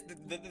warning you.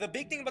 The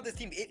big thing about this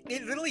team, it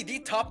literally the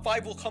top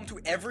 5 will come to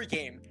every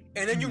game,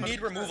 and then you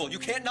need removal. You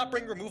can't not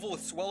bring removal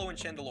with Swallow and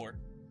Chandelure.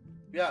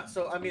 Yeah.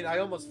 So I mean, I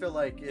almost feel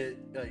like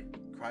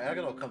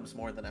Cryogonal comes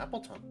more than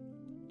Appleton.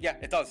 Yeah,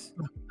 it does.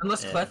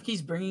 Unless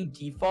Klefki's bringing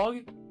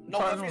Defog. No,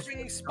 Klefki's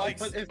bringing Spikes.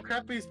 But if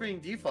Klefki's bringing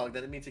Defog,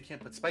 then it means it can't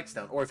put Spikes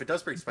down. Or if it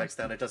does bring Spikes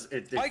down, it does.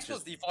 Spikes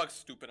was Defog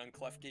stupid on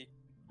Klefki.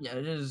 Yeah,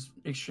 it is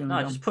extremely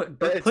No, dumb. just put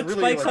But it's put really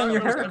spikes like- on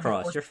your It's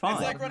Heracross. You're It's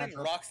fine. like running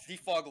Rock's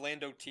Defog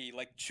Lando T.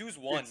 Like, choose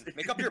one. It's-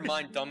 Make up your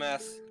mind,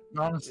 dumbass.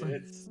 Honestly,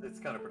 It's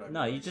counterproductive.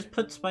 No, you just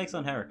put spikes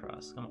on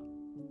Heracross. Come on.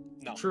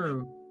 No,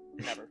 true.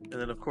 never. And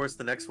then of course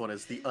the next one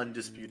is the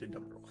undisputed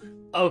number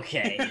one.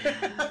 Okay.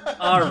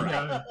 All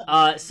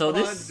right. So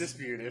this.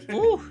 Undisputed.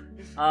 Ooh.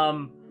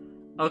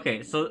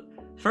 Okay. So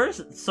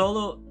first,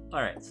 Solo.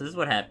 All right. So this is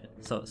what happened.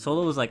 So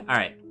Solo was like, "All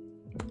right,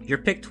 you're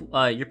picked.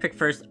 You're picked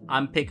first.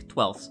 I'm picked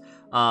 12th.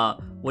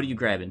 What are you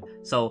grabbing?"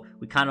 So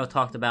we kind of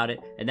talked about it,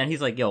 and then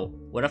he's like, "Yo,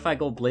 what if I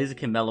go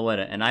Blaziken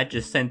Meloetta?" And I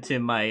just sent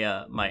him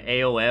my my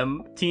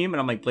AOM team,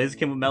 and I'm like,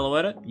 "Blaziken with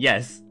Meloetta?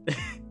 Yes."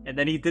 And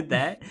then he did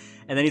that,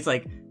 and then he's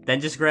like,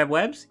 "Then just grab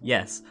webs?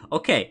 Yes.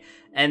 Okay."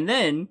 And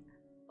then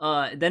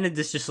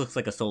this just looks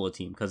like a Solo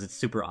team because it's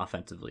super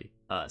offensively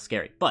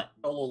scary. But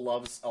Solo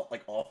loves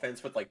like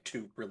offense with like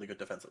 2 really good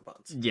defensive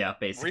bonds. yeah,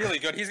 basically. Really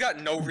good. He's got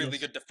no really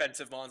good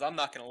defensive mons. I'm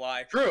not gonna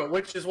lie. True,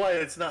 which is why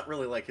it's not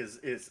really like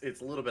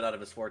it's a little bit out of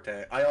his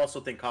forte. I also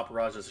think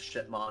Caparaj is a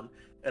shit mon,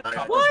 and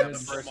I What?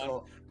 just have a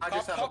personal, I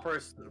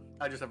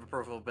just have a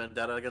personal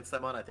vendetta against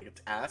that mon. I think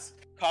it's ass.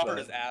 Copper But-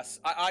 is ass.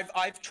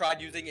 I've tried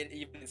using it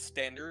even in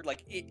standard.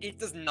 Like it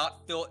does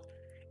not fill.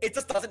 It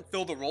just doesn't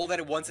fill the role that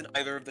it wants in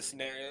either of the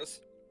scenarios.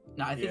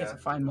 No, I think it's Yeah. a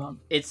fine mod.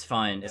 It's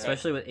fine, Yeah.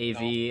 especially with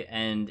AV,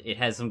 and it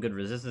has some good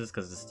resistance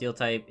because the steel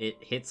type. It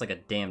hits like a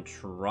damn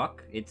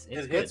truck. It's It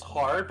good. hits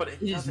hard, but it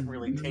It is doesn't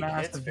really take hits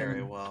massive very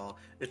damage. well.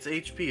 Its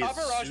HP is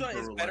Copper Raja super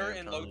is better reliant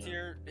in on low it.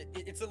 tier.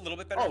 It's a little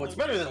bit better. Oh, in it's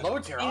low better tier, than but- low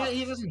tier.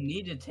 He doesn't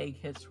need to take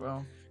hits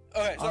well.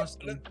 Okay, so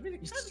Honestly. the, I mean,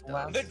 it He kinda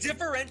slaps. does. the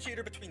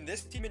differentiator between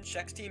this team and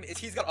Check's team is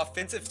he's got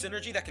offensive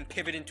synergy that can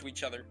pivot into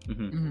each other.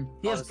 Mhm.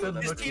 He has Honestly, good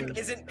that's This team mobility.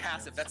 isn't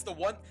passive. That's the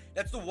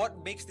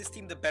what makes this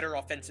team the better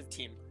offensive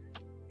team.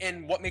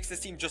 And what makes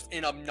this team just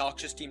an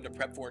obnoxious team to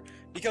prep for.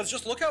 Because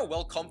just look how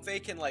well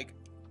Comfey can like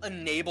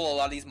enable a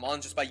lot of these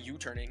mons just by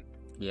U-turning.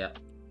 Yeah.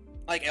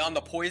 Like on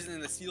the poison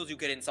and the seals, you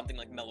get in something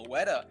like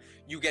Meloetta.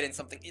 You get in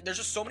something. There's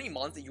just so many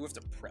mons that you have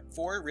to prep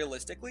for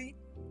realistically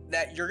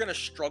that you're gonna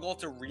struggle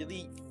to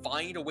really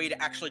find a way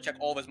to actually check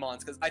all of his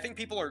mons. Because I think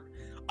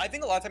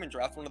a lot of time in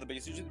draft, one of the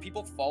biggest issues,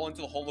 people fall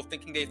into the hole of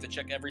thinking they have to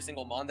check every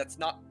single mon. That's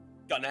not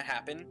gonna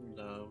happen.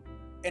 No.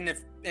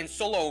 And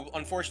Solo,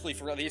 unfortunately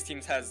for these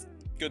teams, has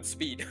good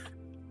speed.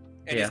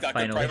 And Yeah, he's got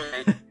finally. good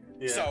primary.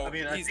 Yeah, So, I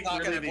mean, I he's think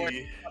not gonna really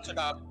avoid much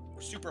about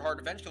super hard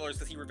revenge killers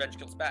because he revenge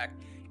kills back.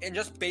 And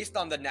just based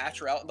on the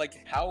natural,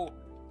 like how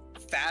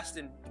fast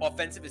and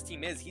offensive his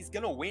team is, he's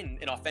gonna win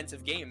an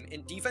offensive game.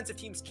 And defensive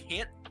teams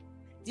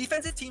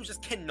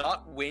just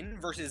cannot win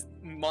versus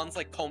mons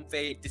like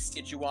Comfey,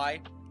 Destitui,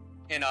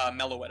 and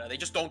Meloetta. They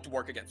just don't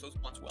work against those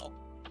mons well.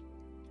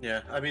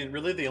 Yeah, I mean,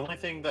 really, the only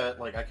thing that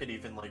like I could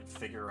even like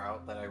figure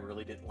out that I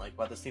really didn't like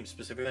about this team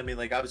specifically, I mean,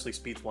 like obviously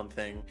speed's one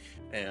thing,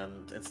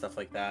 and stuff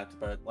like that,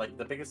 but like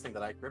the biggest thing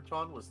that I gripped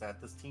on was that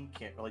this team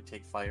can't really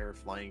take fire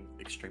flying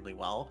extremely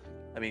well.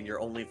 I mean, your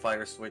only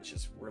fire switch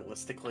is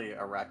realistically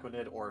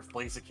Araquanid or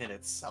Blaziken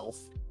itself,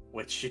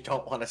 which you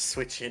don't want to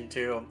switch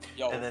into.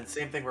 Yo, And then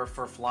same thing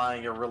for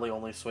flying, you're really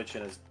only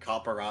switching is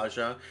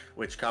Caparaj,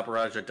 which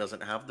Caparaj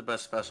doesn't have the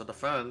best special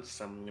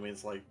defense. I mean,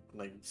 it's like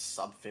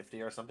sub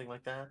 50 or something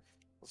like that.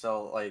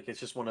 So like it's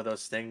just one of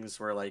those things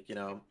where like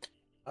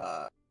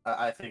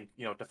I think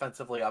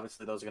defensively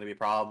obviously those are going to be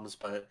problems,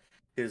 but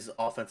his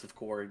offensive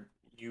core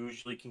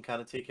usually can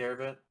kind of take care of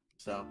it.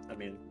 So I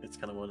mean it's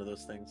kind of one of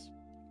those things.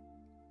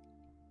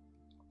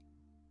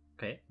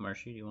 Okay,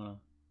 Marshy, do you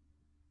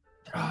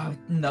wanna?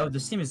 No,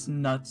 this team is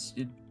nuts,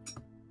 dude.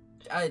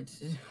 I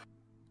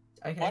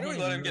why can't do we even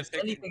let him get list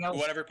picked? anything else.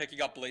 Whatever pick he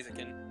got,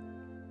 Blaziken.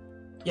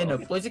 Yeah, no,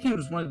 Blaziken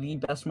was one of the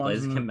best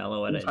mods in Blaziken the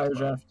Meloetta. entire is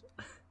fun. draft.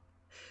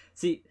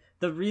 See,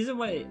 the reason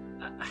why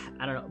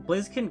I don't know,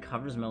 Blaziken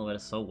covers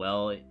Meloetta so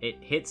well. It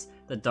hits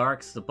the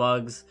darks, the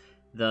bugs,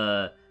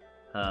 the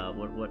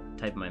what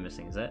type am I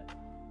missing? Is that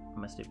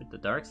am I stupid? The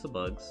darks, the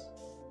bugs.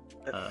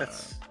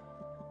 That's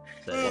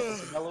The,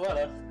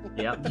 Meloetta.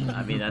 yep.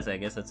 I mean I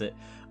guess that's it.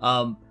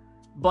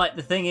 But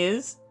the thing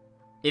is,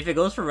 if it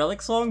goes for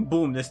Relic Song,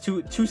 boom, there's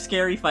two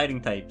scary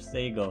fighting types.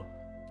 There you go.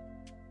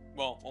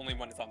 Well, only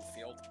when it's on the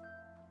field.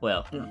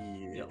 Well,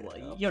 Yeah,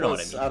 well, you know what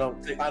I Plus,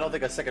 mean. I don't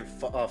think a second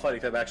fighting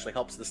type actually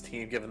helps this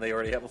team, given they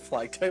already have a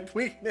flag type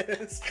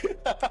weakness.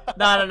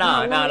 No,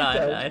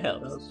 does. it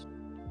helps.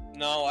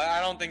 No, I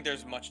don't think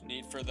there's much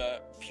need for the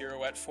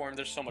pirouette form.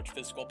 There's so much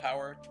physical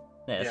power.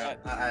 Yes. Yeah,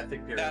 I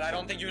think That I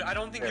don't think you're.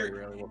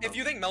 If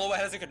you think Meloetta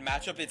has a good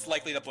matchup, it's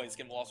likely that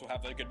Blaziken will also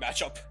have a good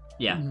matchup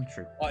Yeah, Mhm.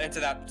 true. into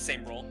that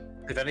same role.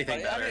 if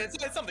anything, But, I better. mean,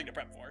 it's something to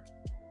prep for.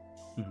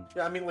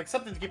 Yeah, I mean, like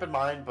something to keep in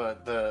mind,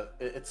 but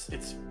it's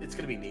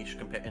gonna be niche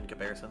in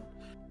comparison.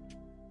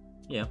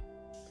 Yeah.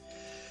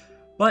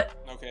 But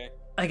Okay.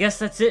 I guess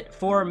that's it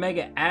for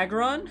Mega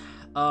Aggron.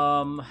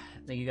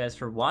 Thank you guys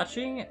for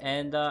watching,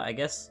 and I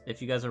guess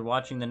if you guys are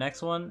watching the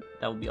next one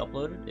that will be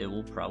uploaded, it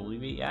will probably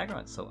be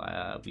Aggron. So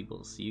we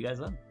will see you guys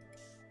then.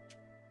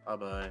 Bye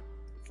bye.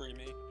 Free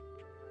me.